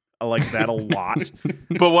sword." I like that a lot.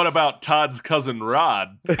 But what about Todd's cousin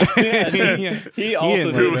Rod? He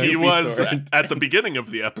also who he was at the beginning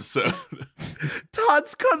of the episode.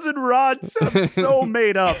 Todd's cousin Rod sounds so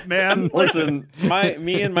made up, man. Listen,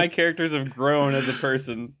 me and my characters have grown as a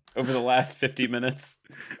person over the last 50 minutes.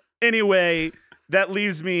 Anyway, that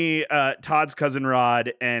leaves me Todd's cousin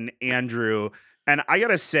Rod and Andrew. And I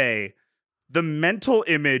gotta say, the mental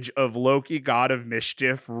image of Loki, God of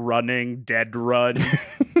Mischief, running Dead Run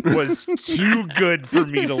was too good for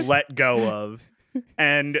me to let go of.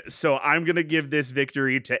 And so I'm going to give this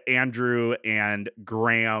victory to Andrew and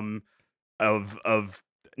Graham of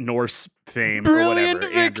Norse fame Brilliant or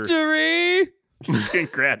whatever. victory!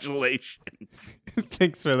 Congratulations.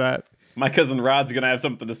 Thanks for that. My cousin Rod's going to have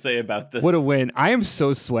something to say about this. What a win. I am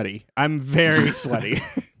so sweaty. I'm very sweaty.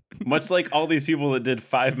 Much like all these people that did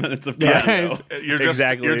 5 minutes of Yes.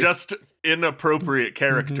 cardio. You're just inappropriate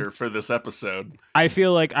character for this episode. I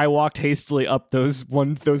feel like I walked hastily up those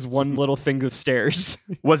one little thing of stairs.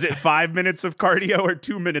 Was it 5 minutes of cardio or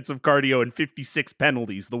 2 minutes of cardio and 56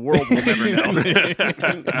 penalties? The world will never know.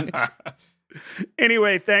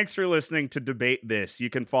 Anyway, thanks for listening to Debate This. You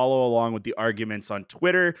can follow along with the arguments on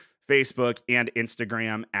Twitter, Facebook, and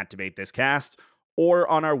Instagram at DebateThisCast, or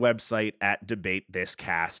on our website at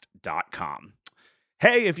debatethiscast.com.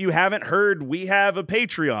 Hey, if you haven't heard, we have a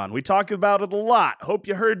Patreon. We talk about it a lot. Hope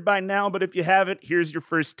you heard by now, but if you haven't, here's your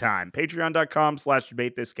first time.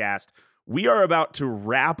 Patreon.com/DebateThisCast. We are about to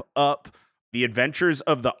wrap up the adventures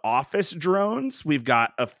of the Office drones. We've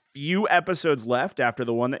got a few episodes left after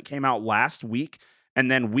the one that came out last week,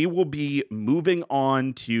 and then we will be moving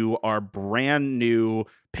on to our brand new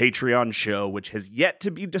Patreon show, which has yet to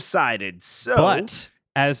be decided. So, But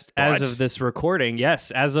as of this recording,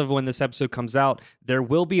 yes, as of when this episode comes out, there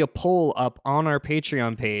will be a poll up on our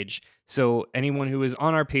Patreon page. So anyone who is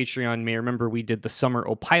on our Patreon may remember we did the Summer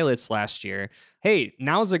O Pilots last year. Hey,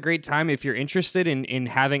 now's a great time if you're interested in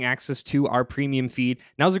having access to our premium feed.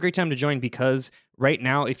 Now's a great time to join, because right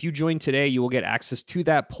now, if you join today, you will get access to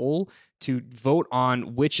that poll to vote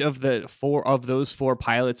on which of those four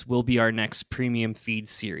pilots will be our next premium feed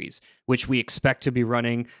series, which we expect to be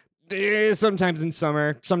running sometime in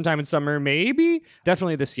summer, maybe,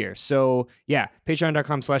 definitely this year. So yeah,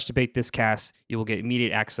 patreon.com/debatethiscast. You will get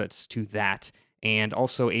immediate access to that, and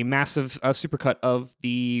also a massive supercut of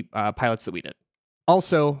the pilots that we did.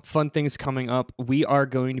 Also, fun things coming up. We are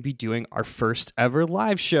going to be doing our first ever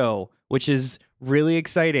live show, which is really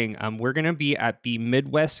exciting. We're going to be at the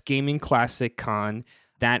Midwest Gaming Classic Con.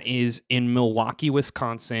 That is in Milwaukee,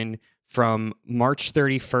 Wisconsin, from March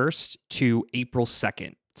 31st to April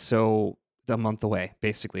 2nd. So a month away,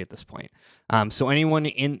 basically, at this point. So anyone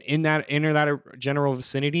in that general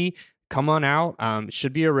vicinity, come on out. It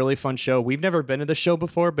should be a really fun show. We've never been to the show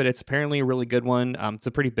before, but it's apparently a really good one. It's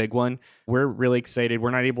a pretty big one. We're really excited. We're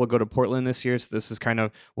not able to go to Portland this year, so this is kind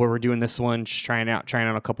of where we're doing this one, just trying out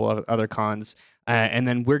a couple of other cons. And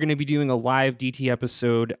then we're going to be doing a live DT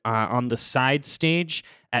episode on the side stage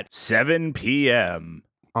at 7 p.m.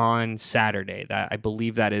 on Saturday. I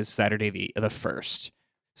believe that is Saturday the 1st.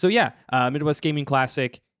 So yeah, Midwest Gaming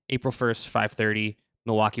Classic, April 1st, 5:30,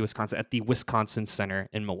 Milwaukee, Wisconsin, at the Wisconsin Center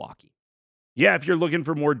in Milwaukee. Yeah, if you're looking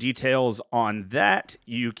for more details on that,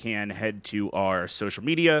 you can head to our social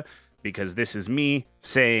media, because this is me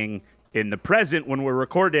saying in the present when we're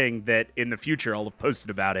recording that in the future I'll have posted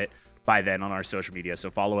about it by then on our social media. So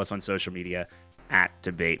follow us on social media at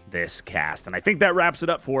DebateThisCast. And I think that wraps it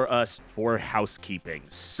up for us for housekeeping.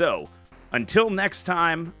 So until next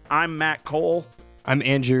time, I'm Matt Cole. I'm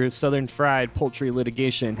Andrew, Southern Fried Poultry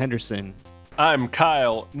Litigation, Henderson. I'm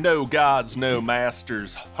Kyle, No Gods, No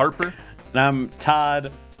Masters, Harper. And I'm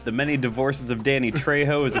Todd, The Many Divorces of Danny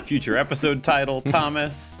Trejo is a future episode title,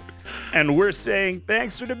 Thomas. And we're saying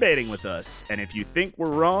thanks for debating with us. And if you think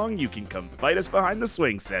we're wrong, you can come fight us behind the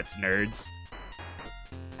swing sets, nerds.